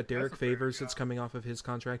mean, you got Derek a fair Favors that's shout. coming off of his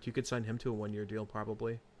contract. You could sign him to a 1-year deal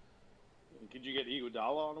probably. Could you get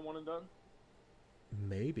Iguodala on a one and done?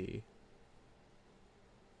 Maybe.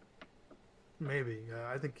 Maybe.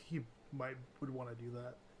 I think he would want to do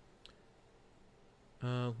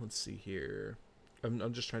that. Let's see here.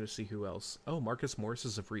 I'm just trying to see who else. Oh, Marcus Morris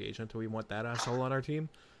is a free agent. Do we want that asshole on our team?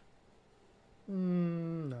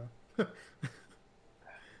 No.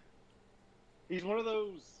 He's one of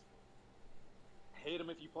those hate him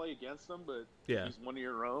if you play against him, but Yeah. he's one of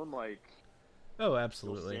your own. Like, Oh, you'll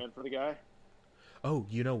absolutely. stand for the guy. Oh,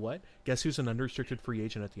 you know what? Guess who's an unrestricted free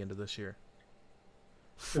agent at the end of this year?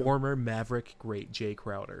 Former Maverick great Jay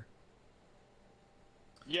Crowder.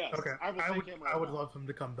 Yes. Okay. I would, take him right I would now. love him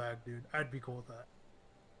to come back, dude. I'd be cool with that.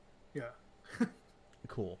 Yeah.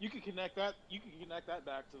 Cool. You could connect that. You could connect that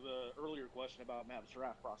back to the earlier question about Mavs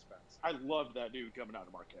draft prospects. I loved that dude coming out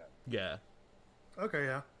of Marquette. Yeah. Okay.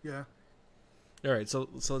 Yeah. Yeah. All right, so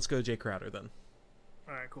let's go Jay Crowder then.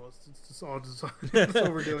 All right. Cool. It's just all just that's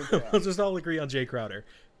what we're doing. We'll just all agree on Jay Crowder.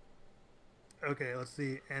 Okay. Let's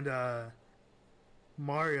see. And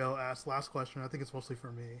Mario asked last question. I think it's mostly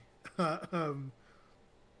for me.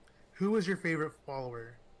 Who is your favorite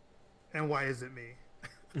follower, and why is it me?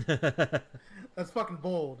 That's fucking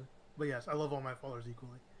bold. But yes, I love all my followers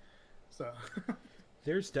equally. So,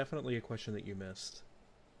 There's definitely a question that you missed.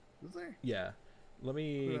 is there? Yeah. Let Who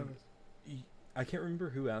me. did I miss? I can't remember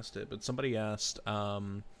who asked it, but somebody asked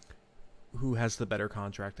who has the better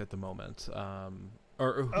contract at the moment,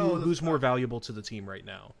 or who's more valuable to the team right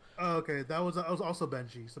now. Oh, okay. That was also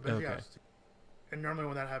Benji. So Benji Okay. asked. And normally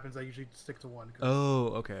when that happens, I usually stick to one. Oh,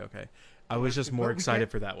 okay. I was just more But we excited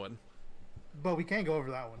can't- for that one. But we can't go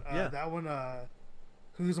over that one. Yeah. That one,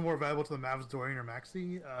 who's more valuable to the Mavs, Dorian or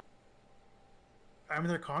Maxey? I mean,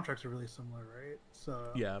 their contracts are really similar, right?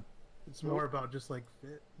 So Yeah. it's more about just like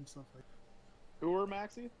fit and stuff like Who are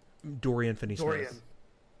Maxie? Dorian Finney-Smith. Dorian.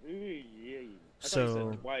 Ooh, yeah. I thought So-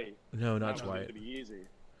 you said White. No, That not was Dwight. to be easy.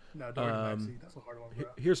 No, Dorian Um, Maxey. That's a hard one, bro.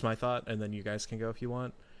 Here's my thought, and then you guys can go if you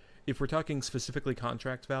want. If we're talking specifically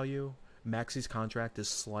contract value, Maxey's contract is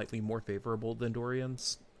slightly more favorable than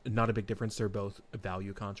Dorian's. Not a big difference. They're both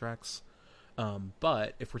value contracts.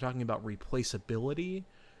 But if we're talking about replaceability,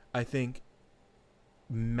 I think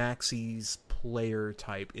Maxey's player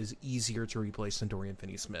type is easier to replace than Dorian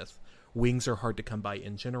Finney-Smith. Wings are hard to come by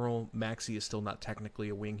in general. Maxey is still not technically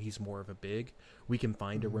a wing. He's more of a big. We can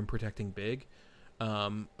find a rim-protecting big.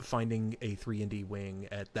 Finding a 3-and-D wing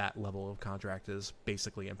at that level of contract is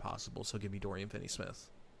basically impossible. So give me Dorian Finney-Smith.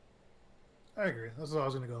 I agree. That's what I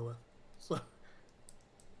was gonna go with. So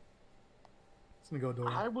it's gonna go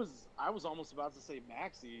Dorian. I was almost about to say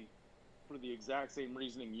Maxie for the exact same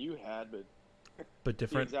reasoning you had, but But the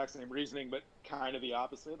different. exact same reasoning, but kind of the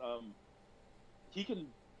opposite. I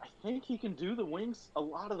think he can do a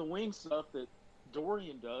lot of the wing stuff that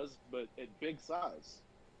Dorian does, but at big size.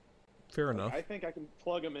 Fair enough. I think I can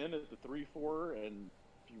plug him in at the 3-4, and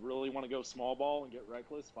if you really want to go small ball and get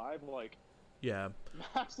reckless, 5, like Yeah.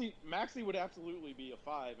 Maxie would absolutely be a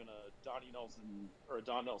 5 in a Donnie Nelson or a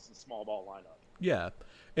Don Nelson small ball lineup. Yeah.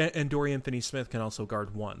 And Dorian Finney-Smith can also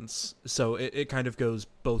guard ones. So it kind of goes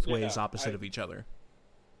both Yeah, ways opposite of each other.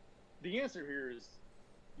 The answer here is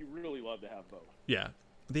you really love to have both. Yeah.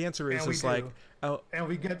 The answer is And we just like do. And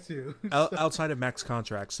we get to. outside of max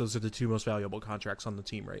contracts, those are the two most valuable contracts on the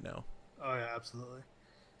team right now. Oh yeah, absolutely.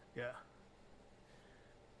 Yeah.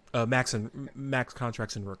 Max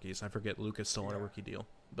contracts and rookies. I forget Luka's still on a rookie deal,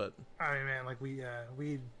 but I mean, man, like we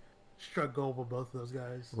struck gold with both of those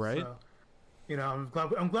guys, Right. So, you know,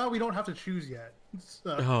 I'm glad we don't have to choose yet.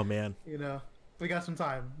 So, oh man. you know, we got some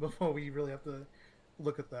time before we really have to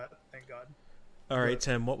look at that. Thank God. All right, But-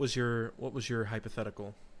 Tim. What was your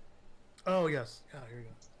hypothetical? Oh yes. Yeah. Here we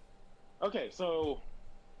go. Okay, so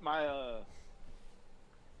my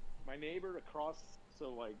neighbor across,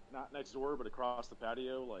 so like not next door, but across the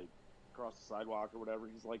patio, like across the sidewalk or whatever.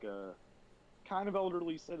 He's like a kind of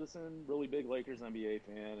elderly citizen, really big Lakers NBA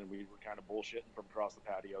fan, and we were kind of bullshitting from across the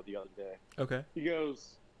patio the other day. Okay. He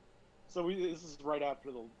goes, this is right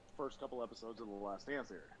after the first couple episodes of The Last Dance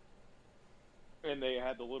here. and they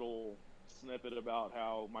had the little snippet about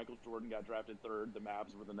how Michael Jordan got drafted 3rd, the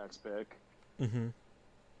Mavs were the next pick. Mm-hmm.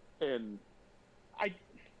 And I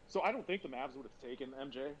don't think the Mavs would have taken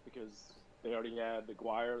MJ because they already had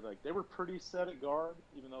Aguirre. Like, they were pretty set at guard,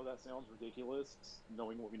 even though that sounds ridiculous,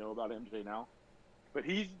 knowing what we know about MJ now. But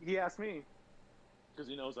he asked me, because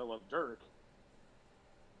he knows I love Dirk,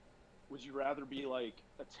 would you rather be like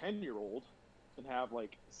a 10-year-old and have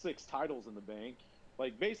like 6 titles in the bank?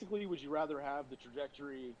 Like, basically, would you rather have the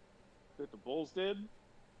trajectory that the Bulls did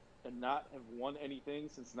and not have won anything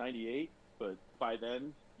since '98, but by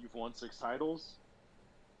then you've won 6 titles?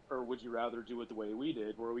 Or would you rather do it the way we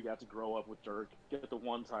did, where we got to grow up with Dirk, get the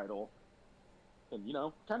 1 title, and, you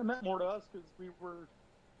know, kind of meant more to us because we were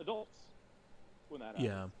adults when that happened.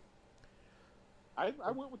 Yeah.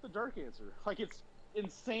 I went with the Dirk answer. Like, it's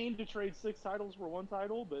insane to trade 6 titles for 1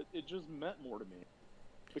 title, but it just meant more to me.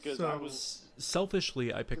 Because I was...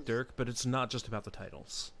 Selfishly, I picked Dirk, but it's not just about the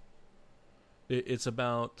titles. It's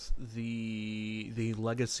about the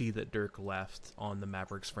legacy that Dirk left on the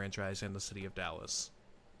Mavericks franchise and the city of Dallas.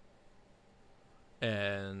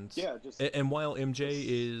 And while MJ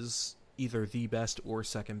is either the best or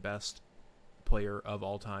second best player of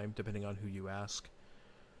all time, depending on who you ask,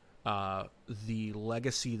 the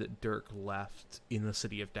legacy that Dirk left in the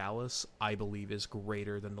city of Dallas, I believe, is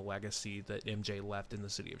greater than the legacy that MJ left in the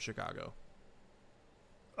city of Chicago.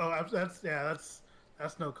 Oh,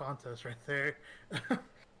 that's no contest right there.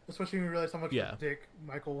 Especially when you realize how much of a dick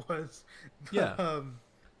Michael was. Yeah.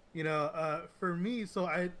 For me,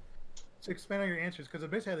 to expand on your answers, because I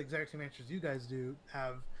basically have the exact same answers you guys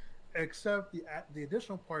have, except the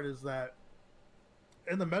additional part is that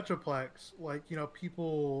in the Metroplex, like, you know,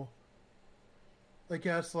 people, like,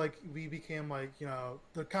 yes, like, we became, like, you know,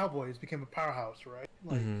 the Cowboys became a powerhouse, right?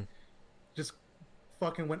 Like, just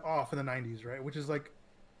fucking went off in the 90s, right? Which is, like,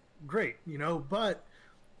 great, you know, but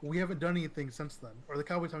we haven't done anything since then, or the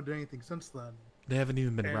Cowboys haven't done anything since then. They haven't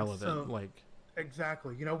even been relevant,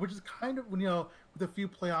 Exactly, you know, which is kind of, you know, with a few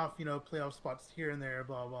playoff spots here and there,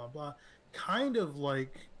 blah, blah, blah, kind of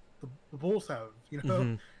like the Bulls have, you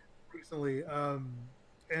know, recently.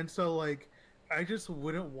 And so, like, I just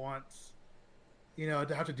wouldn't want, you know,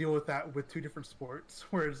 to have to deal with that with 2 different sports,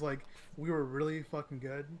 where it's like, we were really fucking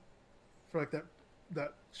good for, like,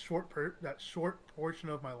 that short portion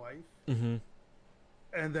of my life. Mm-hmm.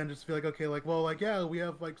 And then just be like, okay, like, well, like, yeah, we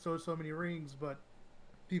have, like, so many rings, but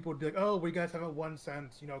people would be like, oh, we guys haven't won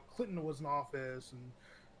since, you know, Clinton was in office and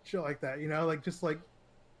shit like that, you know, like, just like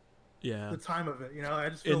the time of it, you know. I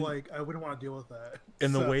just feel like I wouldn't want to deal with that.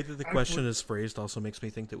 And the way that the question is phrased also makes me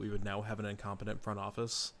think that we would now have an incompetent front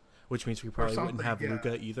office, which means we probably wouldn't have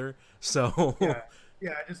Luka either. So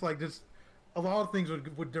just a lot of things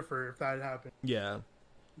would differ if that had happened. Yeah,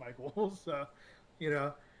 Michael. So, you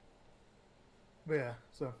know, but yeah.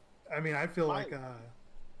 So I mean, I feel like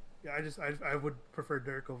I would prefer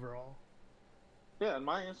Dirk overall. Yeah, and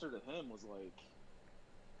my answer to him was like,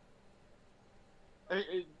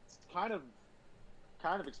 it's kind of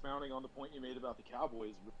expounding on the point you made about the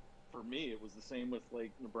Cowboys. For me, it was the same with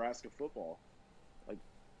like Nebraska football. Like,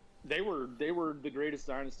 they were the greatest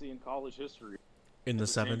dynasty in college history in the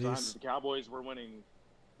 70s. The Cowboys were winning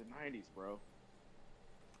the 90s, bro.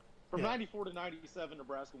 From 94 to 97,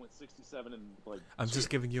 Nebraska went 67 and like. I'm just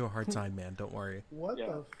giving you a hard time, man. Don't worry. What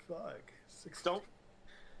the fuck?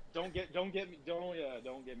 Don't get me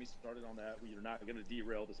started on that. We're not going to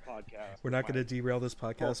derail this podcast. We're not going to derail this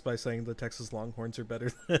podcast by saying the Texas Longhorns are better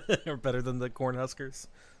than the Cornhuskers.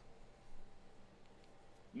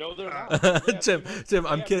 No, they're not. Tim,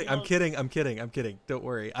 I'm kidding. Don't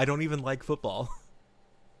worry. I don't even like football.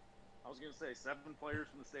 I was going to say 7 players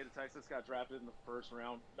from the state of Texas got drafted in the first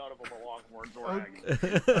round. None of them are Longhorns or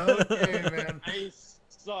Aggies. Okay, man. They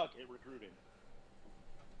suck at recruiting.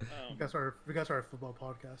 We got our football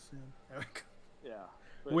podcast soon. Yeah.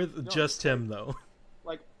 With just Tim, though.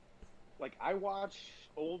 Like I watch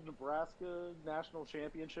old Nebraska national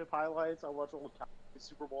championship highlights. I watch old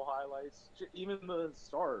Super Bowl highlights. Even the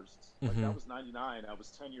Stars. Like, that was 99. I was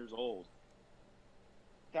 10 years old.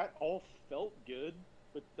 That all felt good,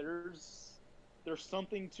 but there's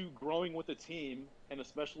something to growing with a team, and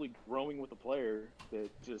especially growing with a player, that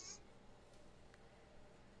just...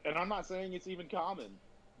 And I'm not saying it's even common.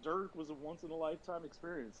 Dirk was a once-in-a-lifetime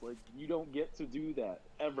experience. Like, you don't get to do that,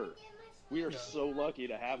 ever. We are so lucky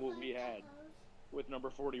to have what we had with number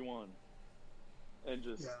 41. And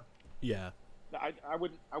just... Yeah. I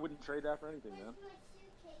wouldn't trade that for anything, man.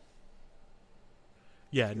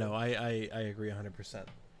 Yeah, no, I agree 100%.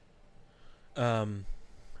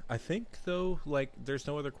 I think, though, like, there's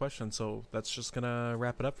no other questions, so that's just gonna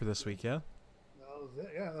wrap it up for this week, yeah? No, was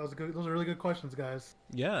it. Yeah, that was good. Those are really good questions, guys.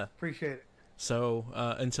 Yeah. Appreciate it. So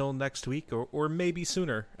until next week, or maybe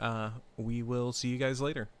sooner, we will see you guys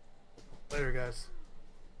later. Later, guys.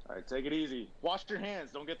 All right, take it easy. Wash your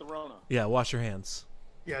hands. Don't get the Rona. Yeah, wash your hands.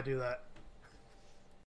 Yeah, do that.